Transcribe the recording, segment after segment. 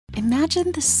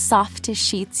Imagine the softest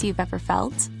sheets you've ever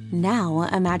felt. Now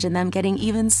imagine them getting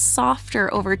even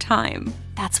softer over time.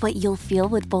 That's what you'll feel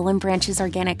with Boll & Branch's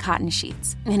organic cotton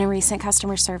sheets. In a recent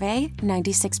customer survey,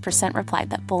 96% replied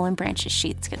that Boll & Branch's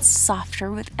sheets get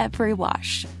softer with every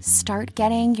wash. Start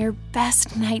getting your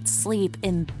best night's sleep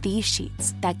in these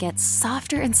sheets that get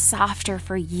softer and softer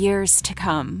for years to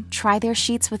come. Try their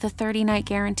sheets with a 30-night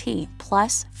guarantee,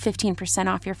 plus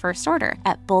 15% off your first order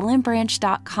at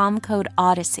bollandbranch.com code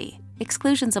Odyssey.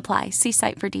 Exclusions apply. See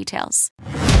site for details.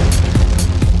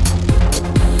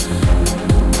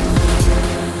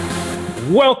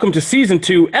 Welcome to Season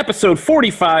 2, Episode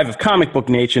 45 of Comic Book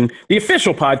Nation, the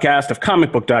official podcast of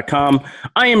comicbook.com.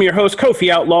 I am your host, Kofi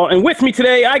Outlaw, and with me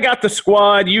today, I got the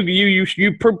squad.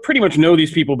 You pretty much know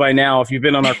these people by now if you've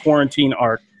been on our quarantine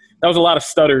arc. That was a lot of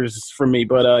stutters from me,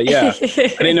 but yeah, I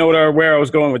didn't know where I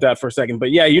was going with that for a second.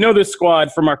 But yeah, you know this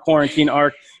squad from our quarantine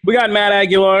arc. We got Matt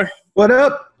Aguilar. What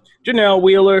up? Janelle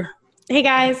Wheeler. Hey,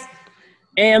 guys.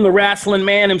 And the wrestling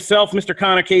man himself, Mr.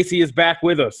 Connor Casey, is back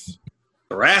with us.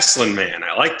 The wrestling man.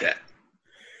 I like that.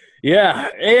 Yeah,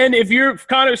 and if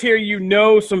Connor's here, you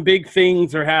know some big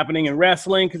things are happening in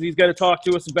wrestling because he's got to talk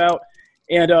to us about.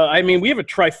 And, I mean, we have a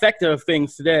trifecta of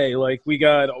things today. Like,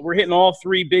 we're hitting all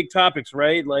three big topics,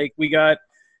 right? Like, we got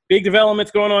big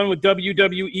developments going on with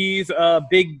WWE's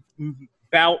big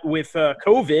bout with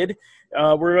COVID.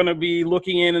 We're going to be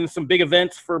looking in some big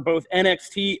events for both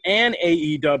NXT and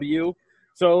AEW.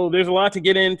 So there's a lot to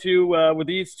get into with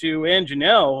these two and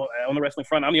Janelle on the wrestling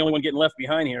front. I'm the only one getting left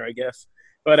behind here, I guess.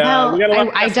 But well, we got a lot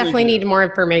I definitely need more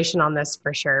information on this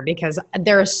for sure because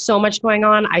there is so much going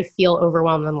on. I feel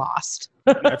overwhelmed and lost.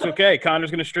 That's okay.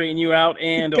 Connor's going to straighten you out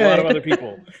and a lot of other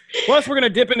people. Plus, we're going to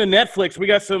dip into Netflix. We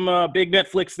got some big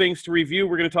Netflix things to review.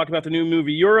 We're going to talk about the new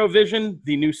movie Eurovision,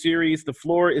 the new series The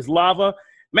Floor is Lava.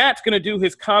 Matt's going to do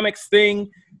his comics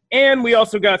thing. And we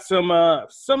also got some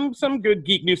good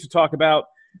geek news to talk about.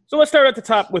 So let's start at the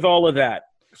top with all of that.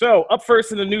 So up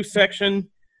first in the news section,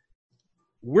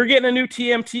 we're getting a new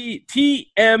TMNT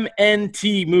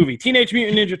movie, Teenage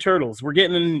Mutant Ninja Turtles. We're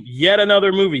getting yet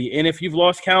another movie. And if you've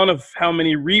lost count of how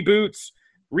many reboots,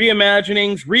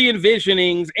 reimaginings,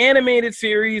 re-envisionings, animated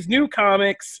series, new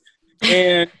comics,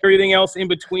 and everything else in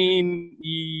between,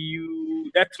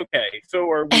 that's okay. So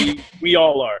are we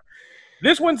all are.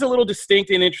 This one's a little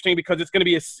distinct and interesting because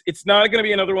it's not going to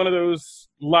be another one of those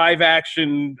live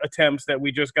action attempts that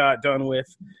we just got done with,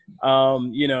 Out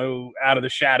of the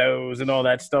Shadows and all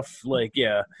that stuff. Like,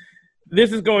 yeah,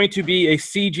 this is going to be a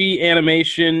CG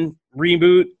animation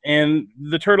reboot, and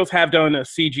the Turtles have done a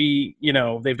CG,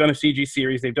 they've done a CG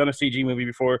series, they've done a CG movie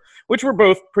before, which were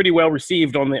both pretty well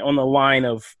received on the line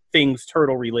of things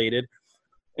turtle related.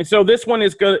 And so this one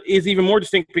is even more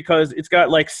distinct because it's got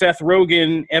like Seth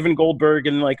Rogen, Evan Goldberg,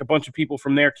 and like a bunch of people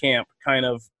from their camp kind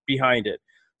of behind it.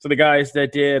 So the guys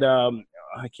that did, I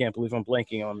can't believe I'm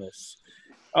blanking on this.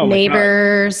 Oh,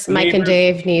 Neighbors, Mike and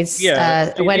Dave needs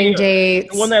wedding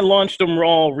dates. The one that launched them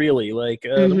all, really, like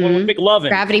the one with McLovin.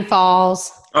 Gravity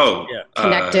Falls. Oh, yeah.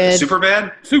 Connected.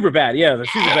 Superbad, yeah, the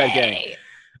Superbad gang.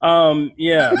 But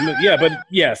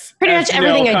yes. Pretty much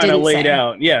everything I didn't laid say.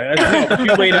 out. Yeah,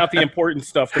 you laid out the important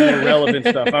stuff, the more relevant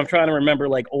stuff. I'm trying to remember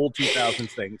like old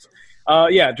 2000s things.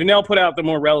 Janelle put out the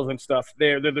more relevant stuff.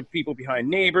 They're the people behind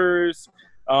Neighbors.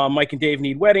 Mike and Dave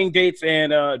Need Wedding Dates,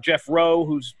 and Jeff Rowe,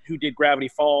 who did Gravity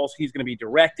Falls. He's going to be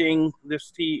directing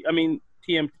this TMNT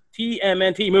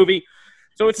movie.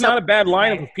 So it's not a bad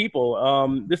lineup of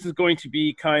people. This is going to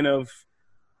be kind of,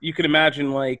 you could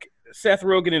imagine like Seth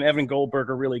Rogen and Evan Goldberg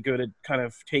are really good at kind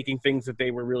of taking things that they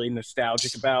were really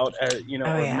nostalgic about,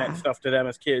 meant stuff to them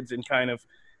as kids, and kind of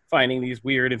finding these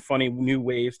weird and funny new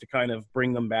ways to kind of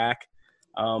bring them back.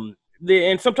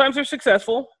 And sometimes they're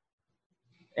successful,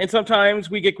 and sometimes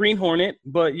we get Green Hornet,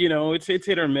 but it's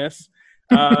hit or miss.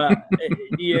 But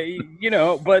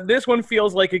this one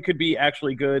feels like it could be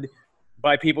actually good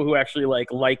by people who actually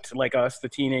liked like us, the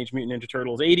Teenage Mutant Ninja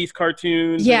Turtles 80s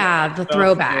cartoons. Yeah, the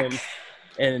throwback.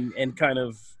 And kind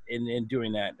of in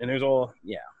doing that. And there's so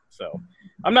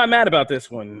I'm not mad about this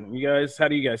one. You guys, how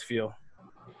do you guys feel?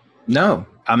 No,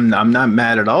 I'm not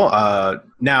mad at all.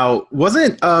 Now,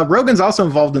 wasn't Rogen's also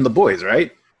involved in The Boys,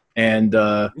 right? And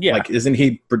isn't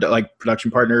he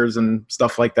production partners and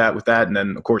stuff like that with that? And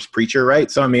then of course Preacher, right?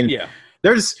 So I mean,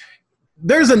 there's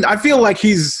I feel like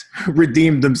he's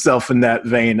redeemed himself in that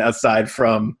vein aside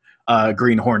from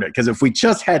Green Hornet, because if we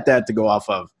just had that to go off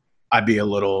of, I'd be a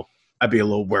little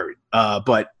worried.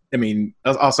 But I mean,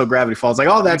 also Gravity Falls, like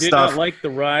all that stuff. Not like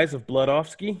the rise of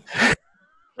Bludovsky?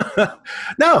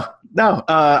 No.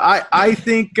 I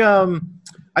think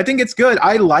it's good.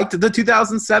 I liked the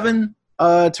 2007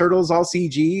 Turtles all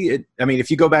CG. I mean, if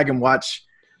you go back and watch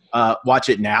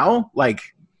it now, like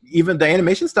even the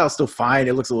animation style is still fine.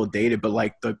 It looks a little dated, but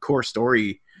like the core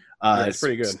story it's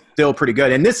pretty good. Still pretty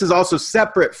good. And this is also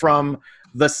separate from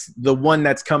the one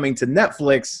that's coming to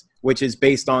Netflix, which is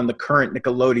based on the current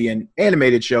Nickelodeon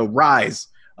animated show Rise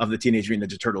of the Teenage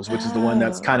Mutant Ninja Turtles, which is the one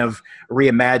that's kind of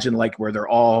reimagined, like where they're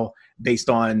all based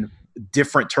on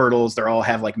different turtles. They all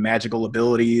have like magical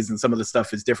abilities, and some of the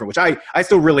stuff is different, which I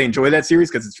still really enjoy that series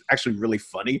because it's actually really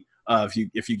funny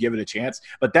if you give it a chance.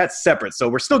 But that's separate. So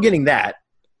we're still getting that,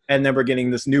 and then we're getting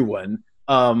this new one.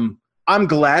 I'm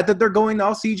glad that they're going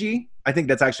all CG. I think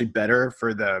that's actually better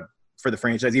for the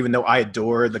franchise, even though I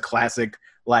adore the classic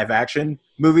live action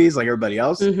movies like everybody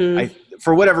else.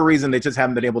 For whatever reason, they just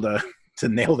haven't been able to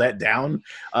nail that down.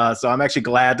 So I'm actually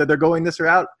glad that they're going this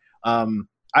route.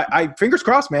 I fingers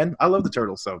crossed, man. I love the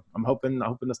Turtles, so I'm hoping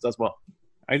this does well.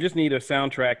 I just need a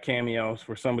soundtrack cameo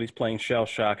where somebody's playing Shell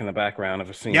Shock in the background of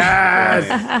a scene. Yes!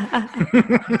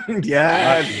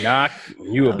 Yes! Knock,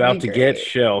 you about to get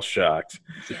shell shocked.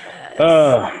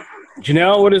 Yes.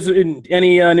 Janelle, what is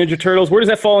any Ninja Turtles? Where does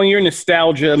that fall in your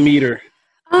nostalgia meter?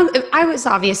 I was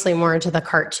obviously more into the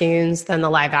cartoons than the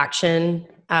live action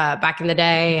back in the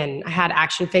day, and I had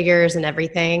action figures and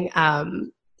everything.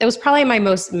 It was probably my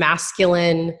most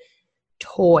masculine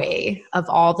toy of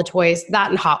all the toys, that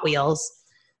and Hot Wheels.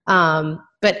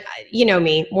 But you know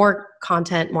me, more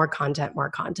content.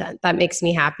 That makes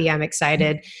me happy. I'm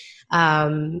excited.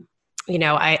 Anything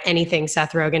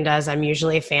Seth Rogen does, I'm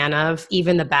usually a fan of.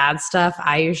 Even the bad stuff,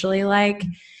 I usually like.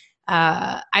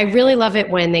 I really love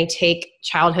it when they take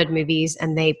childhood movies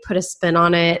and they put a spin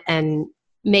on it and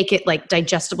make it like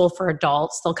digestible for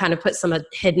adults. They'll kind of put some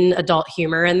hidden adult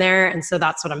humor in there. And so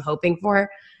that's what I'm hoping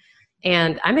for.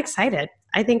 And I'm excited.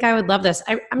 I think I would love this.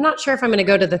 I'm not sure if I'm going to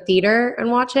go to the theater and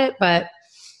watch it, but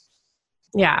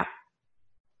yeah.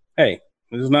 Hey,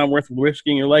 this is not worth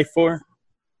risking your life for?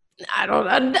 I don't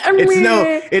know.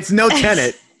 It's no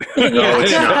Tenet.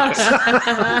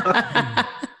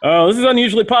 Oh, this is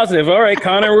unusually positive. All right,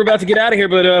 Connor, we're about to get out of here,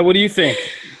 but what do you think?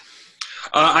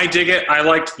 I dig it. I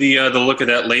liked the look of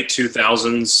that late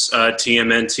 2000s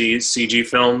TMNT CG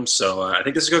film, so I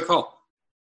think this is a good call.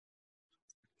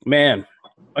 Man,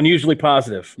 unusually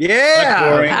positive.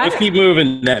 Yeah. Let's keep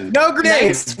moving then. No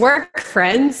grenades. Nice work,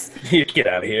 friends. Get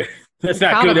out of here. That's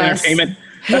not good entertainment.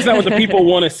 That's not what the people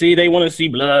want to see. They want to see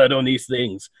blood on these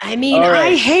things. I mean,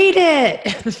 right. I hate it.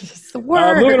 It's the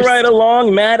worst. Moving right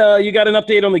along, Matt, you got an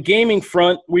update on the gaming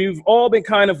front. We've all been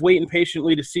kind of waiting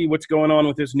patiently to see what's going on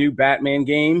with this new Batman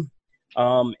game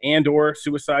and/or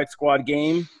Suicide Squad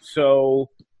game. So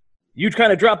you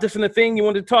kind of dropped this in the thing. You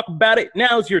wanted to talk about it.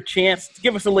 Now's your chance to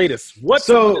give us the latest. What's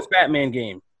up with this Batman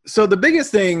game? So the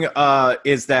biggest thing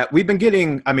is that we've been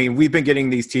getting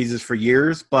these teases for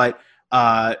years, but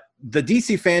the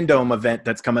DC Fandom event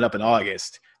that's coming up in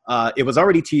August, it was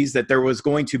already teased that there was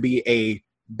going to be a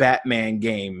Batman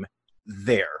game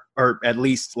there, or at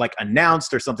least like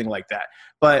announced or something like that.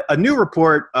 But a new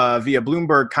report via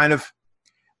Bloomberg kind of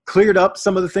cleared up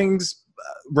some of the things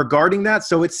regarding that.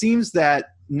 So it seems that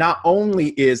not only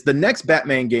is the next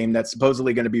Batman game that's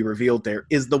supposedly going to be revealed there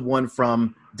is the one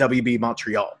from WB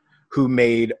Montreal, who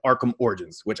made Arkham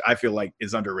Origins, which I feel like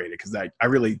is underrated because I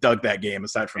really dug that game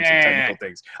aside from some technical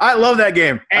things. I love that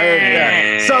game.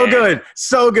 So good.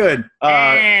 So good.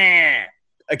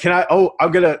 Can I? Oh,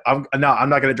 I'm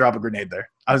not gonna drop a grenade there.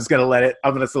 I'm still let it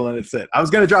sit. I was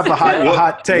gonna drop a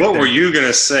hot take. What were you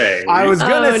gonna say? I was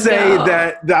gonna say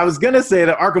that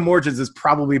Arkham Origins is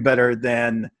probably better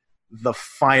than the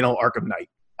final Arkham Knight.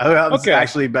 It's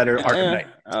actually better Arkham Knight.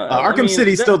 Arkham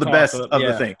City is still the best of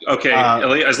the thing. Okay,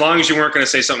 as long as you weren't going to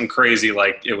say something crazy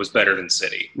like it was better than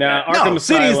City. Arkham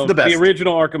City is the best. The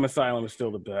original Arkham Asylum is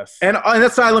still the best. And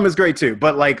Asylum is great too.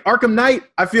 But like Arkham Knight,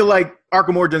 I feel like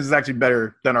Arkham Origins is actually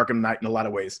better than Arkham Knight in a lot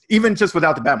of ways, even just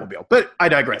without the Batmobile. But I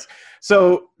digress.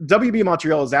 So WB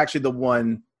Montreal is actually the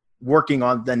one working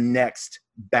on the next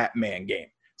Batman game.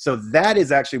 So that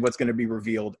is actually what's going to be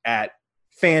revealed at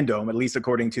Fandom, at least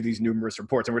according to these numerous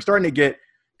reports. And we're starting to get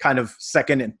kind of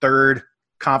second and third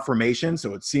confirmation,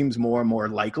 so it seems more and more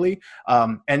likely.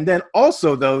 And then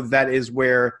also, though, that is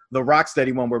where the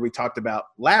Rocksteady one, where we talked about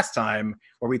last time,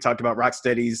 where we talked about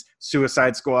Rocksteady's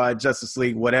Suicide Squad, Justice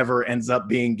League, whatever ends up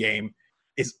being game,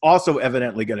 is also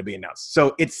evidently going to be announced.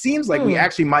 So it seems like we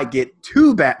actually might get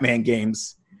 2 Batman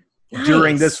games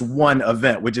during this one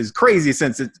event, which is crazy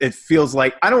since it feels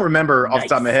like, I don't remember off the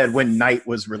top of my head when Night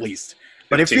was released.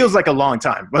 But 15. It feels like a long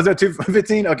time. Was that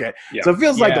 2015? Okay. Yeah. So it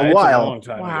feels like a while. A long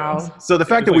time wow. ago. So the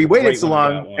fact that we waited so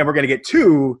long and we're going to get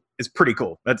 2 is pretty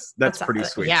cool. That's pretty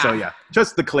sweet. Yeah. So yeah,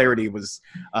 just the clarity was,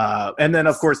 and then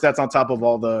of course that's on top of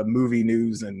all the movie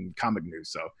news and comic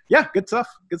news. So yeah, good stuff.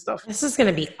 This is going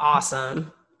to be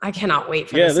awesome. I cannot wait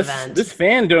for this event. This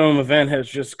Fandom event has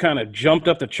just kind of jumped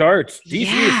up the charts. DC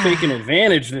is taking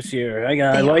advantage this year.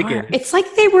 I like it. It's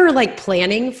like they were like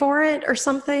planning for it or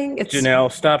something.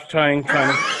 Janelle, stop trying to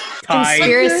tie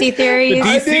conspiracy theories.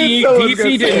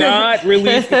 DC did not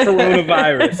release the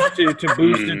coronavirus to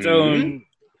boost its own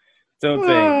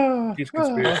thing. These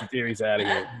conspiracy theories out of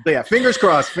here. So yeah, fingers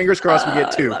crossed. We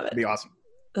get 2. It'd be awesome.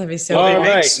 That'd be so all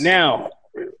right, now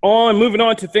moving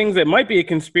on to things that might be a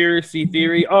conspiracy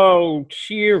theory. Oh,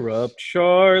 cheer up,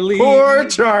 Charlie. Poor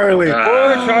Charlie.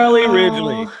 Poor Charlie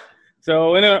Ridgely.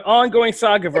 So in an ongoing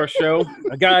saga of our show,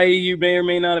 a guy you may or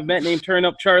may not have met named Turn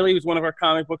Up Charlie, who's one of our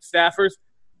comic book staffers,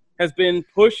 has been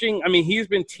pushing, he's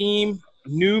been team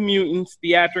New Mutants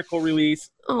theatrical release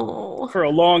for a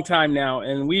long time now.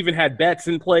 And we even had bets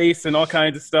in place and all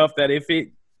kinds of stuff that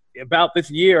about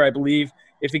this year, I believe,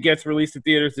 if it gets released to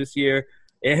theaters this year.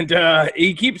 And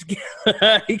he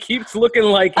keeps looking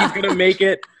like he's gonna make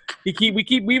it.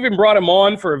 We even brought him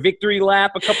on for a victory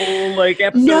lap a couple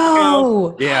episodes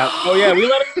ago. Yeah. Oh yeah, we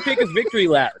let him take his victory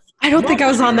lap. I don't think I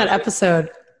was on that episode.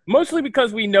 Mostly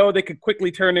because we know they could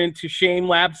quickly turn into shame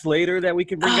laps later that we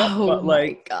can bring up. But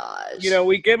my gosh.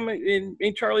 We give him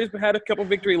and Charlie's had a couple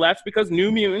victory laps because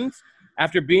New Mutants,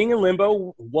 after being in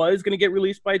limbo, was gonna get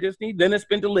released by Disney. Then it's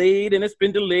been delayed,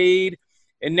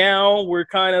 and now we're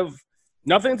kind of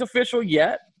nothing's official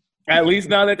yet, at least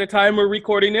not at the time we're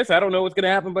recording this. I don't know what's going to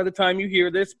happen by the time you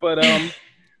hear this, but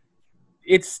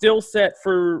it's still set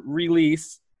for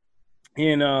release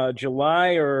in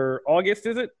July or August,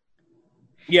 is it?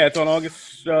 Yeah, it's on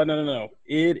August. No.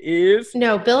 It is.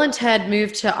 No, Bill and Ted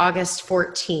moved to August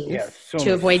 14th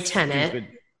to avoid Tenet.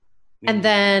 And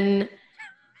then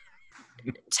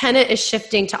Tenet is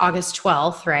shifting to August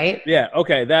 12th, right? Yeah,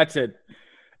 okay, that's it.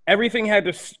 Everything had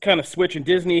to kind of switch, and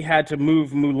Disney had to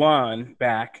move Mulan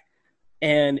back.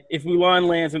 And if Mulan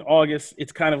lands in August,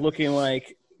 it's kind of looking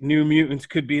like New Mutants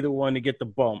could be the one to get the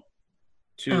bump.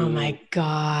 Oh my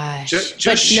gosh! Just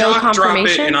shock drop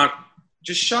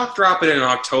it in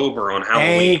October on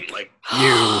Halloween.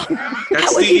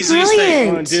 That's the easiest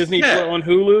thing on Disney on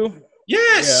Hulu.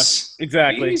 Yes,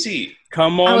 exactly. Easy.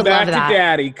 Come on back to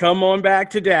Daddy. Come on back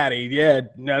to Daddy. Yeah,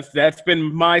 that's been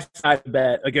my side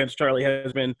bet against Charlie.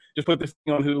 Has been just put this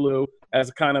thing on Hulu as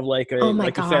a kind of like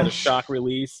a shock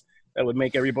release that would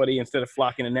make everybody, instead of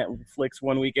flocking to Netflix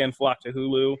one weekend, flock to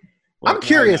Hulu. I'm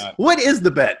curious. What is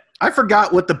the bet? I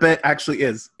forgot what the bet actually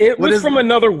is. It was from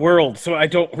another world, so I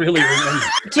don't really remember.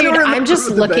 Dude, I'm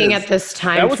just looking at this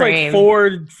time frame. That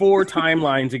was like four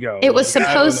timelines ago. It was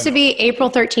supposed to be April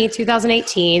 13th,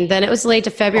 2018. Then it was delayed to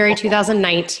February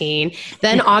 2019.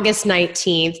 Then August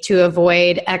 19th to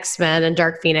avoid X-Men and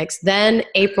Dark Phoenix. Then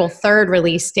April 3rd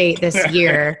release date this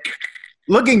year.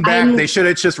 Looking back, they should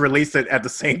have just released it at the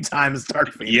same time as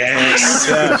Dark Phoenix. Yes.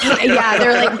 Yeah,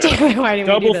 they're like, damn it, why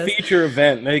didn't we do this? Double feature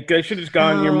event. They should have just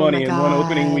gone your money in one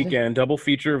opening weekend. Double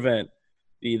feature event.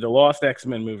 The Lost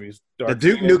X-Men movies. The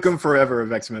Duke Nukem Forever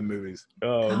of X-Men movies.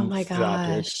 Oh my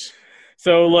gosh.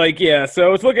 So,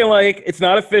 so it's looking like it's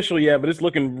not official yet, but it's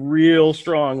looking real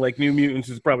strong. Like New Mutants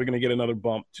is probably going to get another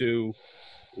bump to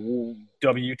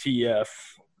WTF.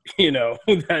 I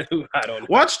don't know.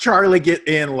 Watch Charlie get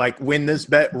in, win this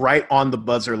bet right on the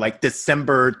buzzer,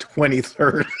 December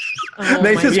 23rd.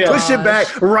 They just push it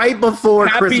back right before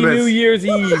Christmas. Happy New Year's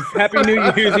Eve. Happy New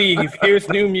Year's Eve. Here's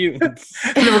New Mutants.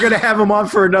 And then we're going to have him on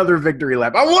for another victory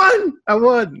lap. I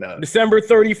won. No. December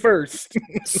 31st.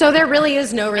 So there really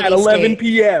is no release at 11 date.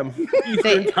 p.m.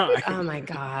 Eastern time. Oh my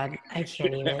God. I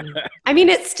can't even.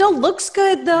 It still looks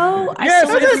good though. Yes,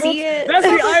 I still want to see it. That's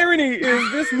the irony,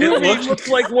 is this movie looks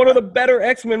like one of the better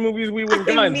X-Men movies we would have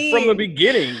done from the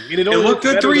beginning. It looked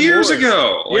good 3 years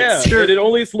ago. It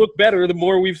only looked better the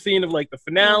more we've seen of the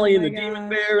finale and the Demon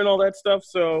Bear and all that stuff.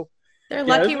 So they're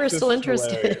lucky we're still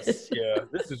interested. Yeah,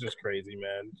 this is just crazy,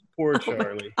 man. Poor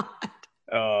Charlie.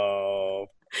 Oh,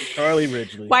 Charlie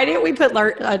Ridgely. Why didn't we put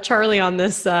Charlie on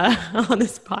this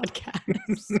podcast?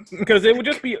 Because it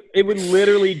would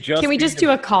literally just. Can we just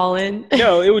do a call-in?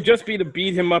 No, it would just be to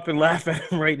beat him up and laugh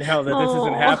at him right now that this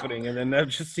isn't happening, and then that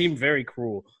just seemed very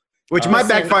cruel. Which might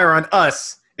backfire on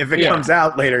us if it comes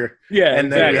out later. Yeah, and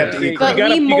then we have to eat. But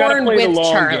we mourn with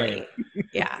Charlie.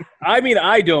 Yeah.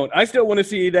 I don't. I still want to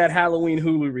see that Halloween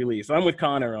Hulu release. I'm with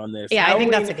Connor on this. Yeah, Halloween,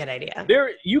 I think that's a good idea.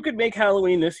 You could make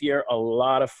Halloween this year a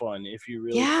lot of fun if you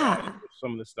really try with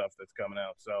some of the stuff that's coming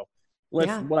out. So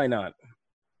why not?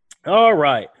 All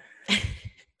right.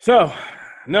 So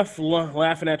enough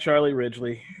laughing at Charlie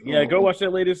Ridgely. Yeah, go watch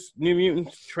that latest New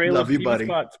Mutants trailer. Love you, buddy.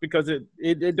 Spots, because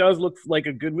it does look like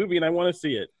a good movie, and I want to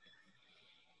see it.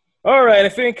 All right, I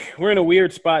think we're in a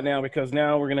weird spot now because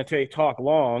now we're going to talk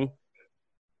long,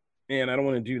 and I don't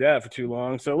want to do that for too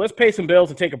long. So let's pay some bills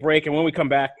and take a break, and when we come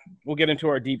back, we'll get into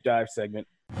our deep dive segment.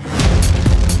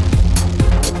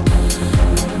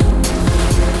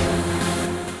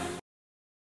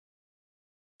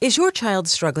 Is your child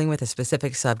struggling with a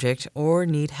specific subject or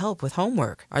need help with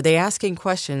homework? Are they asking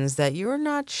questions that you're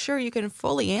not sure you can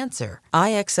fully answer?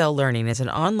 IXL Learning is an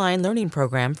online learning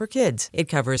program for kids. It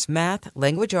covers math,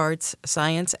 language arts,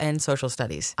 science, and social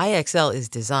studies. IXL is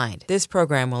designed. This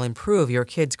program will improve your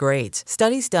kids' grades.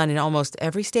 Studies done in almost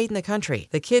every state in the country.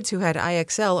 The kids who had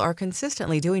IXL are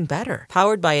consistently doing better.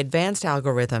 Powered by advanced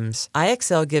algorithms,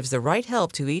 IXL gives the right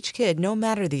help to each kid no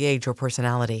matter the age or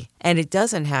personality. And it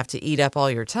doesn't have to eat up all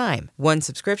your time. One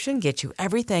subscription gets you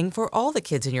everything for all the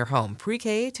kids in your home,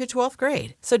 pre-K to 12th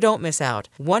grade. So don't miss out.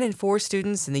 1 in 4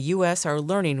 students in the U.S. are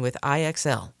learning with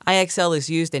IXL. IXL is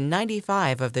used in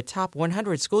 95 of the top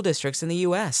 100 school districts in the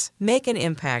U.S. Make an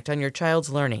impact on your child's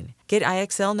learning. Get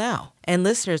IXL now. And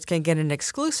listeners can get an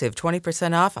exclusive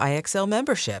 20% off IXL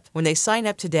membership when they sign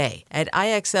up today at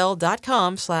IXL.com/audio.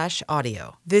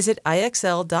 Visit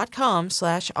IXL.com/audio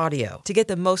to get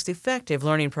the most effective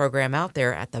learning program out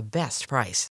there at the best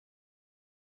price.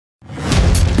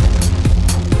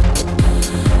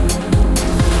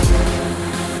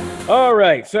 All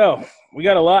right, so we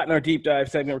got a lot in our deep dive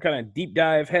segment. We're kind of deep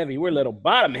dive heavy. We're a little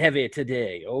bottom heavy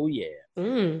today. Oh, yeah.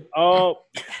 Oh,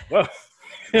 well.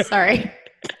 Sorry.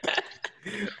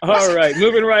 All right,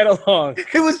 moving right along.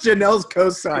 It was Janelle's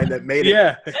cosign that made it.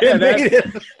 Yeah,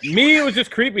 me, it was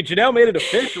just creepy. Janelle made it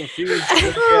official. She was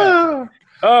yeah.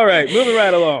 All right, moving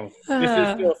right along. This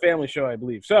is still a family show, I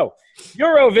believe. So,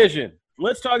 Eurovision.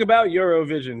 Let's talk about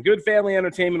Eurovision. Good family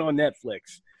entertainment on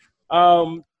Netflix.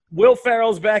 Will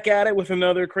Ferrell's back at it with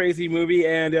another crazy movie,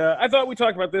 and I thought we'd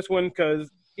talk about this one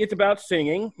because it's about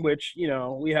singing, which, you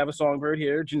know, we have a songbird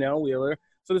here, Janelle Wheeler.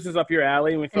 So this is up your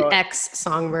alley. And we thought, an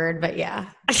ex-songbird, but yeah.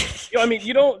 I mean,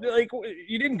 you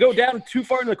didn't go down too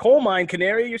far in the coal mine,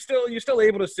 Canary. You're still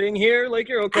able to sing here. Like,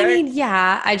 you're okay. I mean,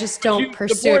 yeah, I just don't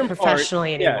pursue it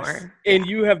professionally anymore. Yes. And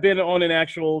you have been on an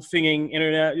actual singing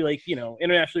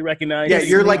internationally recognized. Yeah,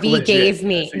 you're like legit. Gave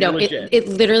me so it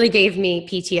literally gave me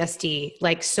PTSD.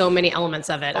 Like so many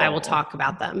elements of it. I will talk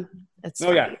about them.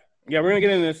 Yeah, we're gonna get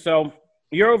into this. So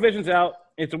Eurovision's out.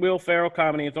 It's a Will Ferrell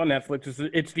comedy. It's on Netflix.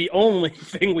 It's the only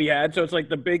thing we had, so it's like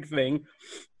the big thing.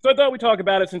 So I thought we'd talk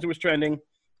about it since it was trending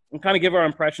and kind of give our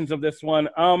impressions of this one.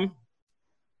 I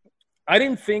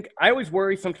always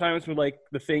worry sometimes with like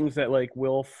the things that like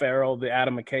Will Ferrell, the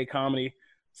Adam McKay comedy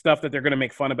stuff that they're going to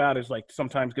make fun about is like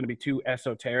sometimes going to be too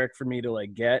esoteric for me to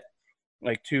like get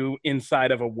like too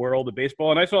inside of a world of baseball.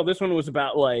 And I saw this one was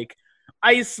about like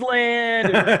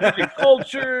Iceland and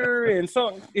culture and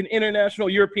song in international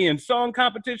European song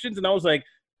competitions, and I was like,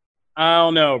 I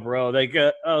don't know, bro. Like,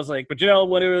 I was like, but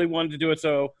Janelle really wanted to do it.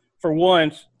 So for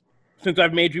once, since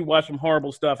I've made you watch some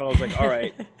horrible stuff, I was like, all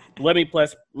right, let me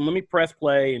press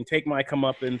play and take my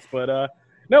comeuppance. But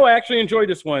no, I actually enjoyed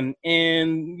this one,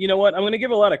 and you know what? I'm going to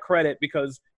give a lot of credit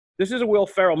because this is a Will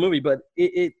Ferrell movie, but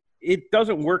it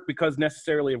doesn't work because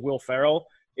necessarily of Will Ferrell.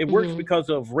 It works because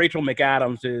of Rachel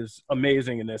McAdams is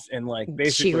amazing in this, and like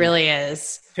basically she really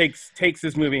is takes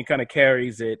this movie and kind of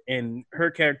carries it. And her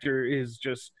character is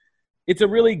it's a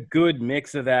really good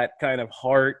mix of that kind of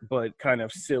heart but kind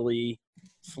of silly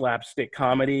slapstick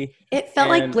comedy. It felt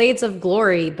like Blades of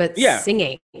Glory, but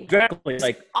singing. Exactly,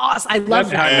 like awesome. I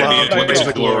love that. Blades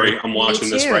of Glory. I'm watching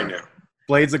this right now.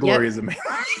 Blades of Glory is amazing.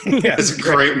 Yeah, it's a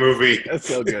great movie. That's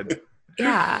so good.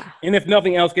 Yeah, and if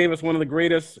nothing else, gave us one of the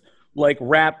greatest like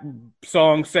rap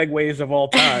song segues of all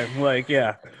time. Like,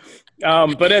 yeah.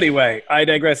 But anyway, I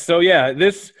digress. So yeah,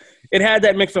 it had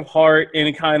that mix of heart and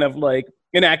it kind of like,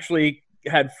 it actually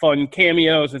had fun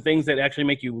cameos and things that actually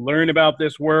make you learn about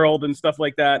this world and stuff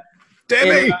like that.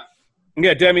 Demi!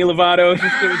 Demi Lovato.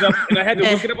 It was up, and I had to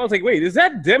look it up. I was like, wait, is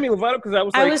that Demi Lovato? Because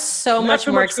I was so much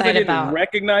more excited about. I didn't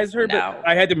recognize her, but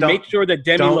I had to make sure that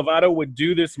Demi Lovato would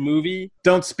do this movie.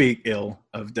 Don't speak ill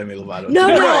of Demi Lovato. No,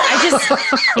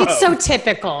 it's so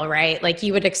typical, right? Like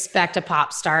you would expect a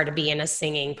pop star to be in a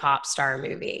singing pop star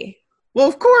movie. Well,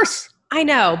 of course. I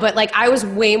know, but like I was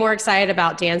way more excited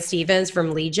about Dan Stevens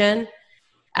from Legion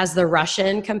as the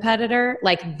Russian competitor.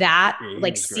 Like that,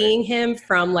 like seeing him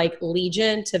from like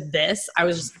Legion to this, I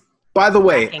was just. By the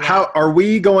way, are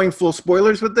we going full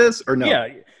spoilers with this or no? Yeah.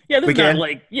 This is not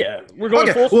like, we're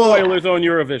going full spoilers on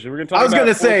Eurovision. We're going to talk. I was going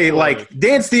to say, like,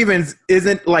 Dan Stevens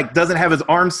doesn't have his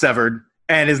arm severed,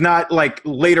 and is not like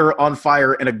later on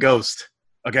fire in a ghost.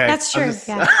 Okay, that's true.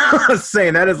 I was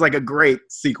saying that is like a great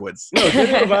sequence. No,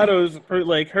 Demi Lovato's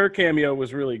her cameo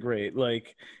was really great.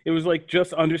 Like it was like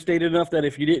just understated enough that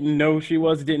if you didn't know who she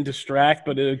was, it didn't distract.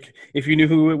 But if you knew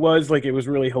who it was, like it was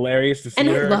really hilarious to see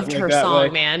her. And I loved her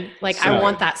song, man. Like I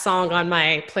want that song on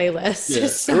my playlist.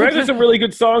 Yeah. There's some really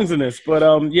good songs in this,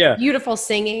 but yeah, beautiful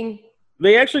singing.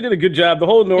 They actually did a good job. The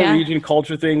whole Norwegian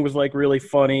culture thing was like really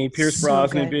funny. Pierce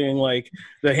Brosnan being like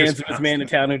the handsomest man in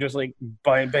town who just like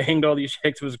banged all these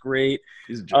chicks was great.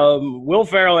 Will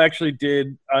Ferrell actually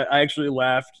did. I actually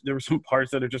laughed. There were some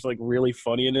parts that are just like really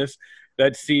funny in this.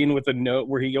 That scene with the note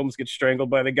where he almost gets strangled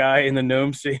by the guy and the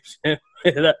gnome saves him.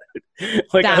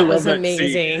 that was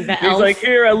amazing. He's like,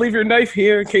 "Here, I'll leave your knife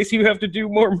here in case you have to do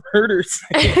more murders."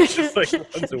 He just like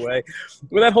runs away.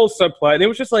 With that whole subplot, it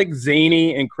was just like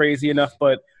zany and crazy enough.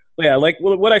 But yeah, like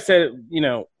what I said,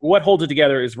 what holds it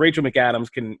together is Rachel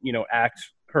McAdams can, act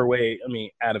her way,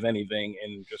 out of anything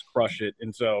and just crush it.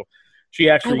 And so she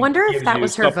actually. I wonder if that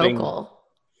was her vocal.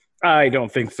 I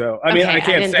don't think so. I mean, I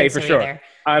can't say for sure. Either.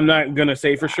 I'm not going to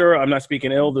say for sure. I'm not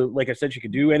speaking ill. Like I said, she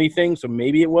could do anything, so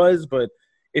maybe it was, but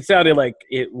it sounded like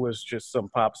it was just some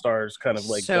pop stars kind of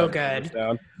like so good.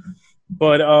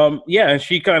 But yeah, and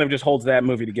she kind of just holds that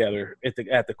movie together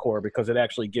at the core because it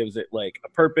actually gives it like a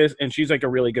purpose, and she's like a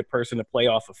really good person to play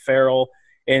off of Ferrell,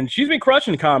 and she's been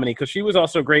crushing comedy because she was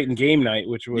also great in Game Night,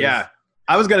 which was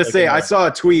I was going to say I saw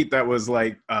a tweet that was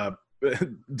like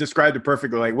described it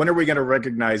perfectly. Like, when are we going to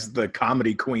recognize the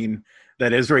comedy queen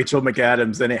that is Rachel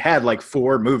McAdams? And it had like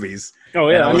 4 movies. Oh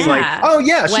yeah, and I was like, oh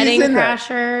yeah, Wedding she's in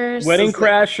Crashers. Wedding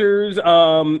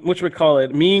Crashers. What should we call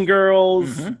it? Mean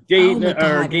Girls. Game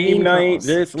Night.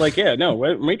 This, Rachel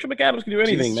McAdams can do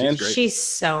anything, man. She's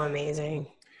so amazing.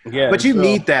 Yeah, but you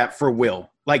need that for Will.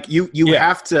 Like you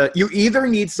have to. You either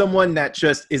need someone that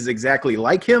just is exactly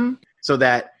like him, so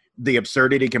that the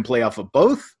absurdity can play off of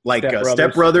both, like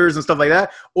Step Brothers and stuff like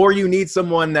that, or you need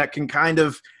someone that can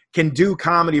do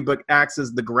comedy but acts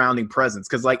as the grounding presence.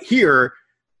 Because like here,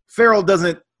 Ferrell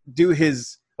doesn't do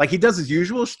his, like, he does his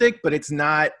usual shtick, but it's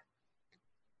not.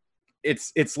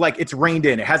 It's like it's reined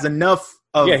in. It has enough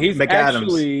of he's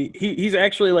McAdams. He's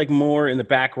actually like more in the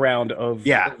background of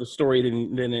the story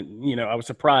than it. I was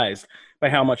surprised by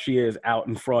how much she is out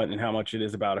in front and how much it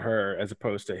is about her as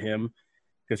opposed to him.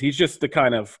 Because he's just the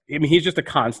kind of, he's just a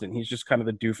constant. He's just kind of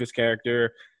the doofus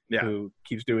character who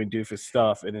keeps doing doofus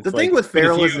stuff. And it's the thing with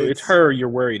Ferrell is it's her you're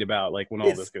worried about, like when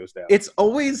all this goes down. He's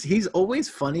always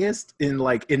funniest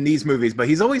in these movies, but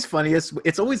he's always funniest.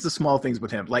 It's always the small things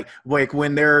with him, like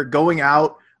when they're going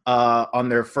out on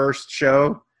their first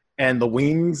show and the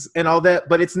wings and all that.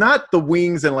 But it's not the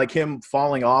wings and like him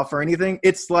falling off or anything.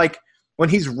 It's like when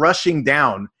he's rushing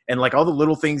down and like all the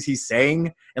little things he's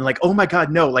saying and like, oh my God,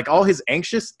 no, like all his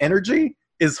anxious energy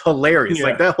is hilarious. Yeah.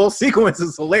 Like that whole sequence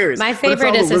is hilarious. My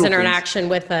favorite is his interaction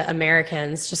with the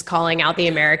Americans, just calling out the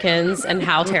Americans and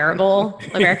how terrible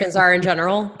Americans are in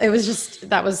general. It was just,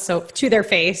 that was so to their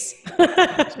face.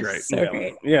 That's great.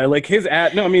 Great. Yeah. Like his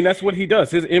that's what he does.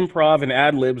 His improv and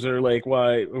ad libs are like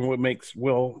what makes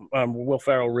Will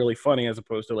Ferrell really funny as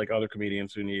opposed to like other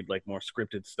comedians who need like more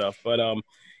scripted stuff. But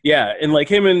yeah. And like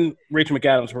him and Rachel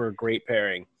McAdams were a great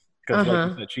pairing. Because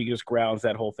like that, she just grounds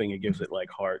that whole thing and gives it like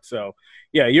heart. So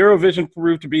yeah, Eurovision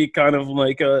proved to be kind of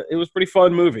like it was a pretty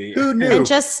fun movie. Who knew? And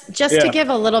just to give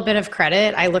a little bit of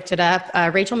credit, I looked it up.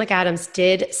 Rachel McAdams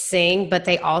did sing, but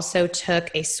they also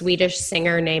took a Swedish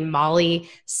singer named Molly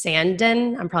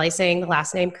Sandén. I'm probably saying the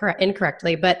last name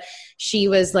incorrectly, but she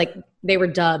was like, they were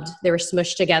dubbed. They were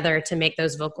smushed together to make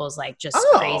those vocals like just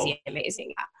crazy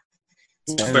amazing.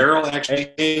 Is Ferrell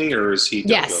actually sing, or is he?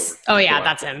 Yes. Oh yeah,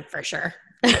 that's him for sure.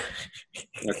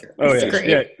 Okay. Oh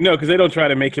yeah. No, because they don't try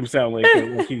to make him sound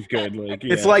like he's good. Like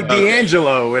it's like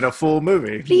D'Angelo in a full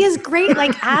movie. He is great,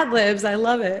 like ad libs. I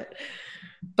love it.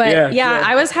 But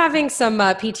I was having some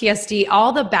PTSD,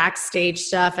 all the backstage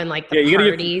stuff and like the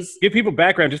parties. Give people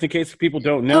background just in case people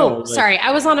don't know. Oh, sorry.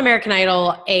 I was on American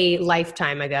Idol a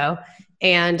lifetime ago.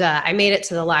 And I made it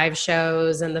to the live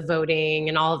shows and the voting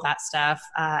and all of that stuff.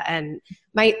 And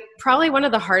probably one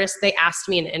of the hardest, they asked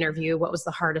me in an interview, what was the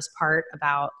hardest part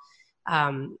about,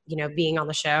 being on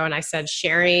the show? And I said,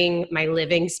 sharing my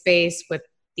living space with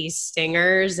these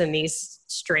singers and these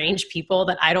strange people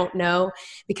that I don't know,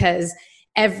 because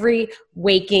every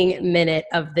waking minute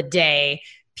of the day,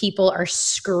 people are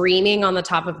screaming on the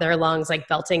top of their lungs, like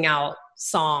belting out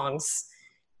songs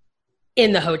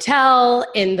in the hotel,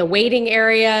 in the waiting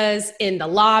areas, in the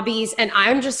lobbies. And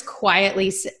I'm just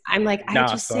quietly, I'm like, I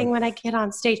just sing when I get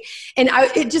on stage. And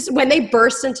when they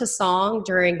burst into song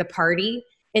during the party,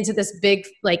 into this big,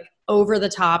 like over the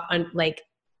top, like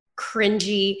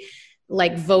cringy,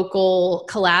 like vocal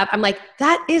collab. I'm like,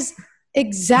 that is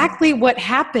exactly what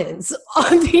happens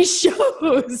on these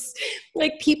shows.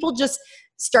 Like people just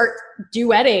start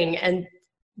duetting and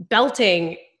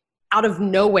belting out of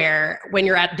nowhere when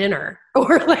you're at dinner,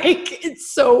 or like,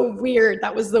 it's so weird.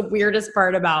 That was the weirdest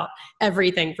part about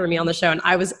everything for me on the show. And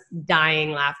I was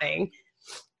dying laughing.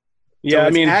 Yeah. So I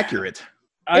mean, accurate.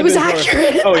 It was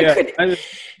accurate. Oh yeah.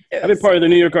 I've been part of the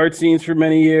New York art scenes for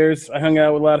many years. I hung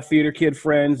out with a lot of theater kid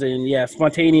friends, and yeah,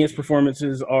 spontaneous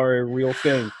performances are a real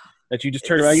thing that you just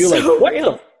turn around. You're so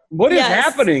like, what is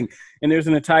happening? And there's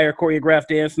an entire choreographed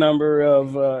dance number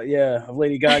of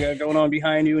Lady Gaga going on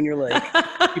behind you, and you're like,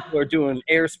 people are doing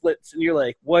air splits, and you're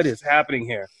like, what is happening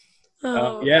here?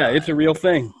 It's a real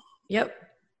thing. Yep.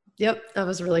 That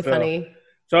was really funny.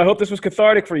 So I hope this was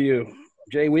cathartic for you,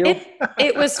 Jay Wheel.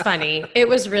 It was funny. It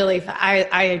was really fun.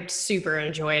 I super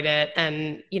enjoyed it,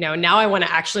 and now I want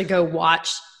to actually go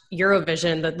watch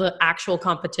Eurovision, the actual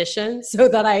competition, so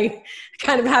that I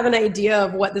kind of have an idea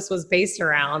of what this was based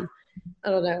around. I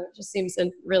don't know. It just seems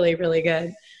really, really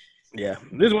good. Yeah.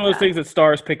 This is one of those things that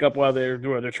stars pick up while they're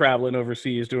traveling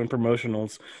overseas doing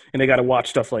promotionals, and they got to watch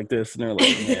stuff like this, and they're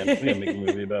like, man, we got to make a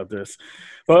movie about this.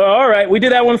 But all right, we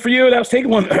did that one for you. That was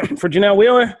taking one for Janelle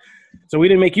Wheeler. So we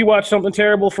didn't make you watch something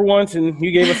terrible for once, and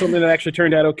you gave us something that actually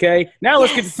turned out okay. Now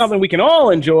let's get to something we can all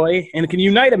enjoy and can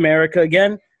unite America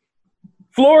again.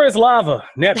 Floor is Lava,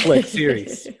 Netflix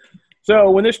series. So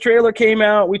when this trailer came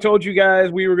out, we told you guys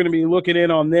we were going to be looking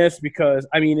in on this because,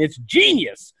 I mean, it's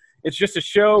genius. It's just a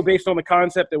show based on the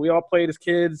concept that we all played as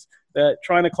kids, that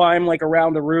trying to climb like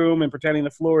around a room and pretending the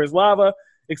floor is lava,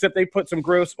 except they put some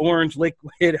gross orange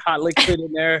hot liquid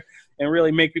in there and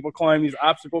really make people climb these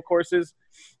obstacle courses.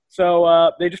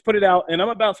 So they just put it out, and I'm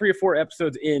about 3 or 4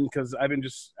 episodes in because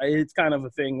it's kind of a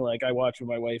thing like I watch with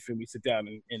my wife and we sit down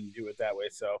and do it that way.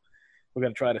 So we're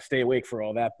going to try to stay awake for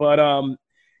all that. But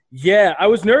yeah, I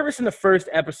was nervous in the first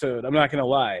episode. I'm not going to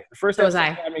lie. The first episode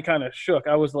had me kind of shook.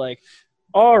 I was like,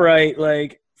 all right,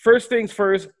 like, first things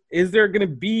first, is there going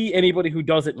to be anybody who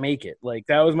doesn't make it? Like,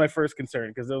 that was my first concern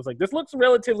because I was like, this looks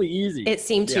relatively easy. It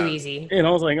seemed too easy. And I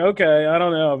was like, okay, I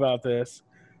don't know about this.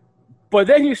 But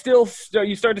then you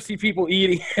start to see people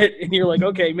eating it, and you're like,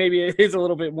 okay, maybe it is a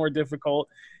little bit more difficult.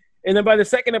 And then by the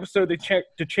second episode, they check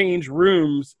to change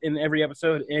rooms in every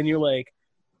episode, and you're like,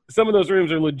 some of those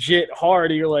rooms are legit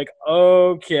hard, and you're like,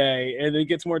 okay, and it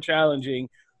gets more challenging.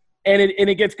 And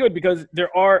it gets good because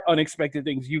there are unexpected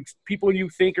things. People you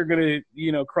think are going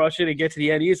to, crush it and get to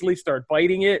the end easily start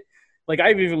biting it. Like,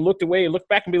 I've even looked away and looked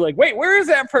back and be like, wait, where is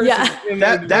that person?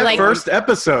 Yeah. That first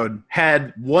episode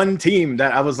had one team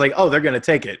that I was like, oh, they're going to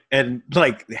take it. And,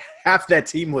 like, half that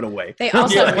team went away. They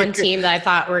also had one team that I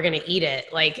thought were going to eat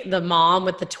it. Like, the mom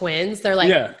with the twins, they're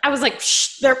like, I was like,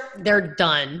 shh, they're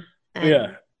done.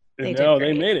 And they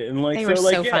made it. And, like, they were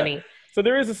so funny. So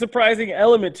there is a surprising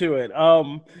element to it.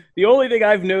 The only thing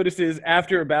I've noticed is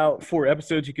after about 4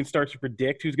 episodes, you can start to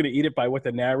predict who's going to eat it by what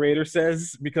the narrator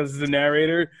says, because the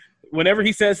narrator, whenever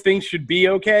he says things should be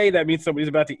okay, that means somebody's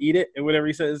about to eat it. And whenever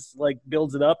he says, like,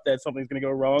 builds it up that something's going to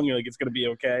go wrong, you're like, it's going to be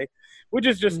okay, which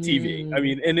is just TV. I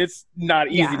mean, and it's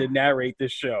not easy to narrate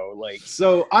this show. Like,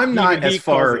 so I'm not as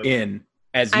far in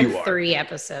as you are. I'm 3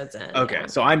 episodes in. Okay,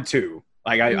 so I'm 2.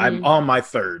 Like, I'm on my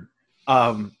 3rd.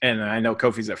 And I know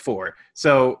Kofi's at 4.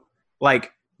 So,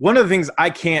 like, one of the things I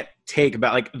can't take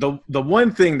about, like, the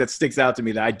one thing that sticks out to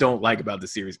me that I don't like about the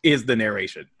series is the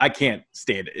narration. I can't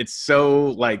stand it. It's so,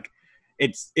 like,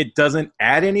 it doesn't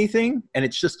add anything, and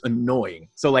it's just annoying.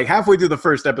 So, like, halfway through the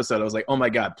first episode, I was like, oh my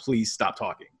God, please stop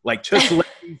talking. Like, just let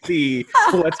me see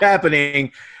what's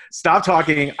happening. Stop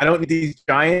talking. I don't need these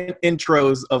giant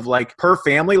intros of, like, per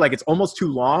family. Like, it's almost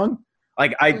too long.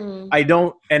 Like, I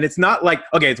don't, and it's not like,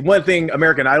 okay, it's one thing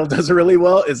American Idol does really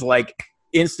well is, like,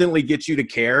 instantly get you to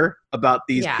care about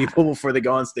these people before they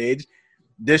go on stage.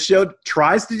 This show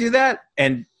tries to do that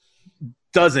and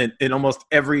doesn't in almost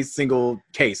every single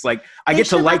case. Like, I get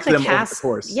to like them over the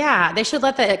course. Yeah, they should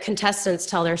let the contestants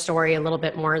tell their story a little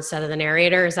bit more instead of the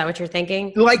narrator. Is that what you're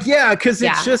thinking? Like, yeah, because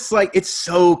it's just, like, it's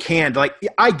so canned. Like,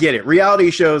 I get it.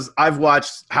 Reality shows, I've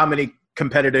watched how many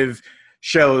competitive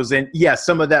shows, and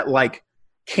some of that, like,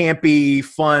 campy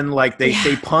fun, like they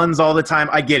say puns all the time.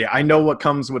 I get it. I know what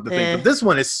comes with the thing, but this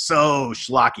one is so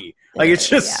schlocky. Like, it's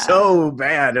just so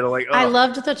bad. And, like, I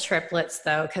loved the triplets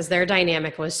though, because their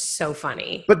dynamic was so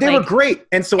funny. But they were great,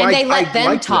 and so they let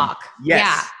them talk. Yes.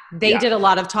 Yeah, they did a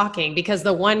lot of talking because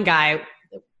the one guy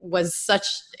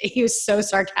he was so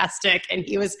sarcastic, and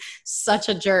he was such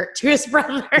a jerk to his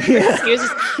brother. He was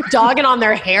just dogging on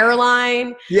their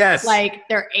hairline. Yes. Like,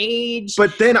 their age.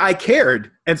 But then I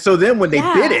cared. And so then when they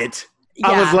did it,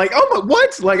 I was like, oh my,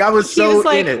 what? Like I was so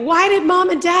like, in it. Why did mom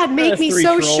and dad make me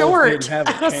so short?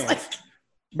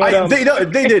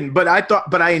 They didn't, but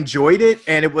I enjoyed it,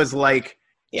 and it was like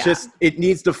just it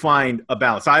needs to find a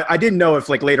balance. I didn't know if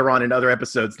like later on in other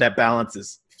episodes that balance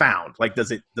is found. Like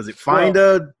does it find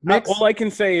a mix? All I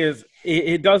can say is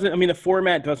it doesn't. I mean, the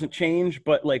format doesn't change,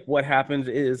 but like what happens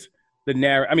is the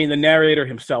narrator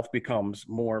himself becomes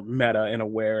more meta and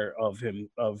aware of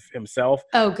himself.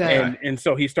 Oh, good. And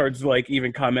so he starts like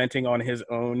even commenting on his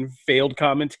own failed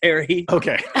commentary.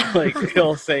 Okay. Like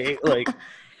he'll say like,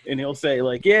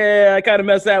 yeah, I kind of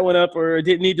messed that one up, or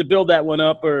didn't need to build that one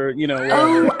up, or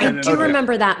Oh, I do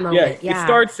remember that moment.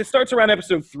 Yeah. It starts around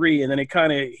episode 3, and then it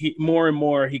kind of more and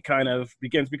more he kind of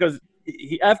begins, because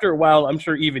after a while, I'm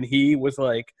sure even he was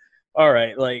like, all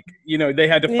right, like, they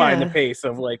had to find the pace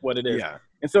of like what it is. Yeah.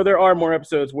 And so there are more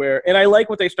episodes where, and I like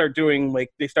what they start doing,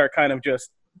 like they start kind of just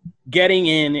getting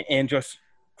in and just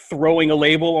throwing a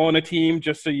label on a team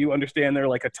just so you understand they're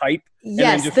like a type.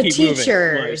 Yes, and the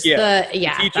teachers. Like,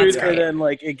 the teachers, and then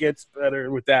like it gets better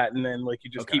with that, and then like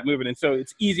you just keep moving. And so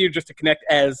it's easier just to connect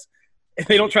as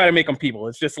they don't try to make them people.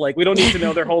 It's just like, we don't need to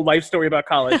know their whole life story about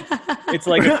college. It's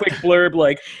like a quick blurb,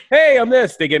 like, hey, I'm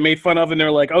this. They get made fun of, and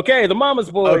they're like, okay, the mama's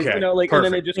boys, perfect. And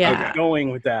then they just keep going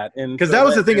with that. And because that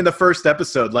was the thing in the first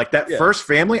episode, like that first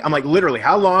family, I'm like, literally,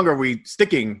 how long are we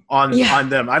sticking on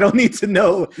them? I don't need to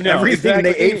know everything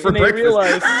they ate for breakfast.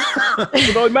 Realize,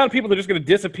 the amount of people that are just going to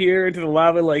disappear into the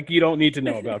lava, like, you don't need to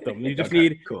know about them. You just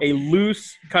need a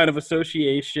loose kind of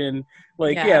association.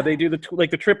 Like, they do the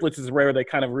triplets is where they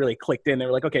kind of really clicked in. They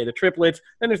were like, okay, the triplets.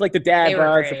 Then there's like the dad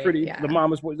bods, the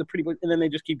mama's boys, the pretty boys, and then they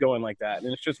just keep going like that,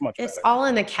 and it's just much better. It's all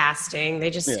in the casting. They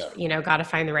just got to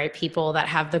find the right people that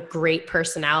have the great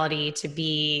personality to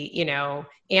be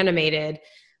animated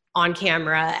on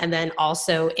camera, and then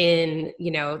also in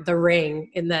the ring,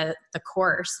 in the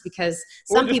course, because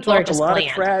some people are just a lot bland.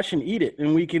 Of trash and eat it,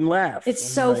 and we can laugh. It's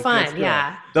so fun,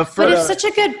 but it's such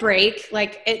a good break.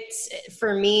 Like, it's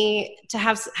for me to